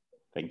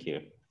 Thank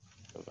you.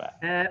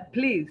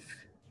 Please,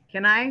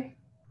 can I?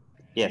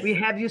 Yes. We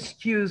have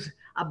excuse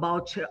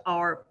about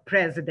our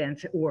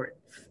president's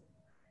words.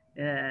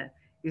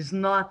 It's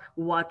not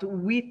what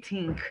we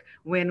think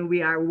when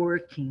we are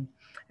working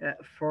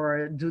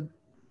for do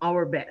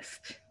our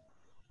best.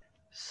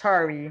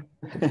 Sorry.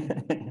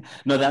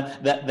 No,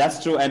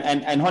 that's true.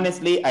 And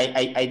honestly,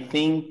 I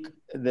think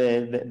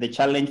the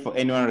challenge for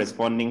anyone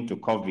responding to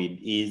COVID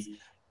is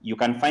you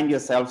can find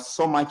yourself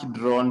so much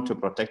drawn to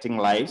protecting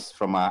lives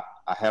from a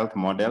health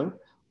model,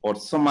 or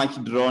so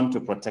much drawn to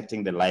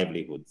protecting the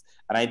livelihoods.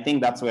 And I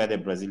think that's where the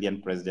Brazilian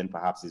president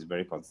perhaps is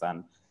very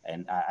concerned.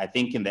 And I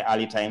think in the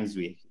early times,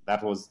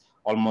 that was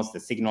almost the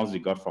signals we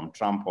got from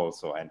Trump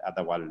also and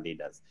other world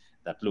leaders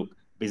that, look,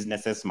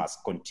 businesses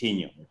must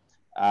continue.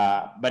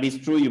 But it's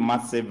true, you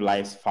must save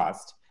lives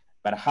first.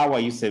 But how are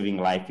you saving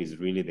life is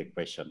really the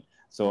question.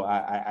 So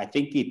I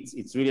think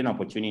it's really an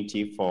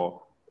opportunity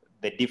for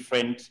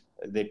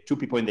the two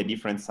people in the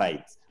different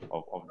sides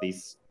of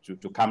this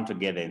to come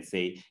together and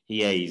say,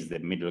 here is the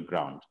middle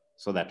ground,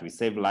 so that we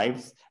save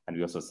lives and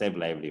we also save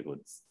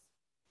livelihoods.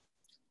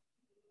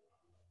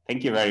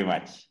 Thank you very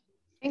much.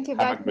 Thank you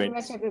very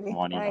much, everybody.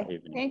 morning Bye. or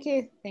evening. Thank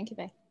you. Thank you.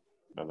 Bye.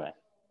 Bye-bye.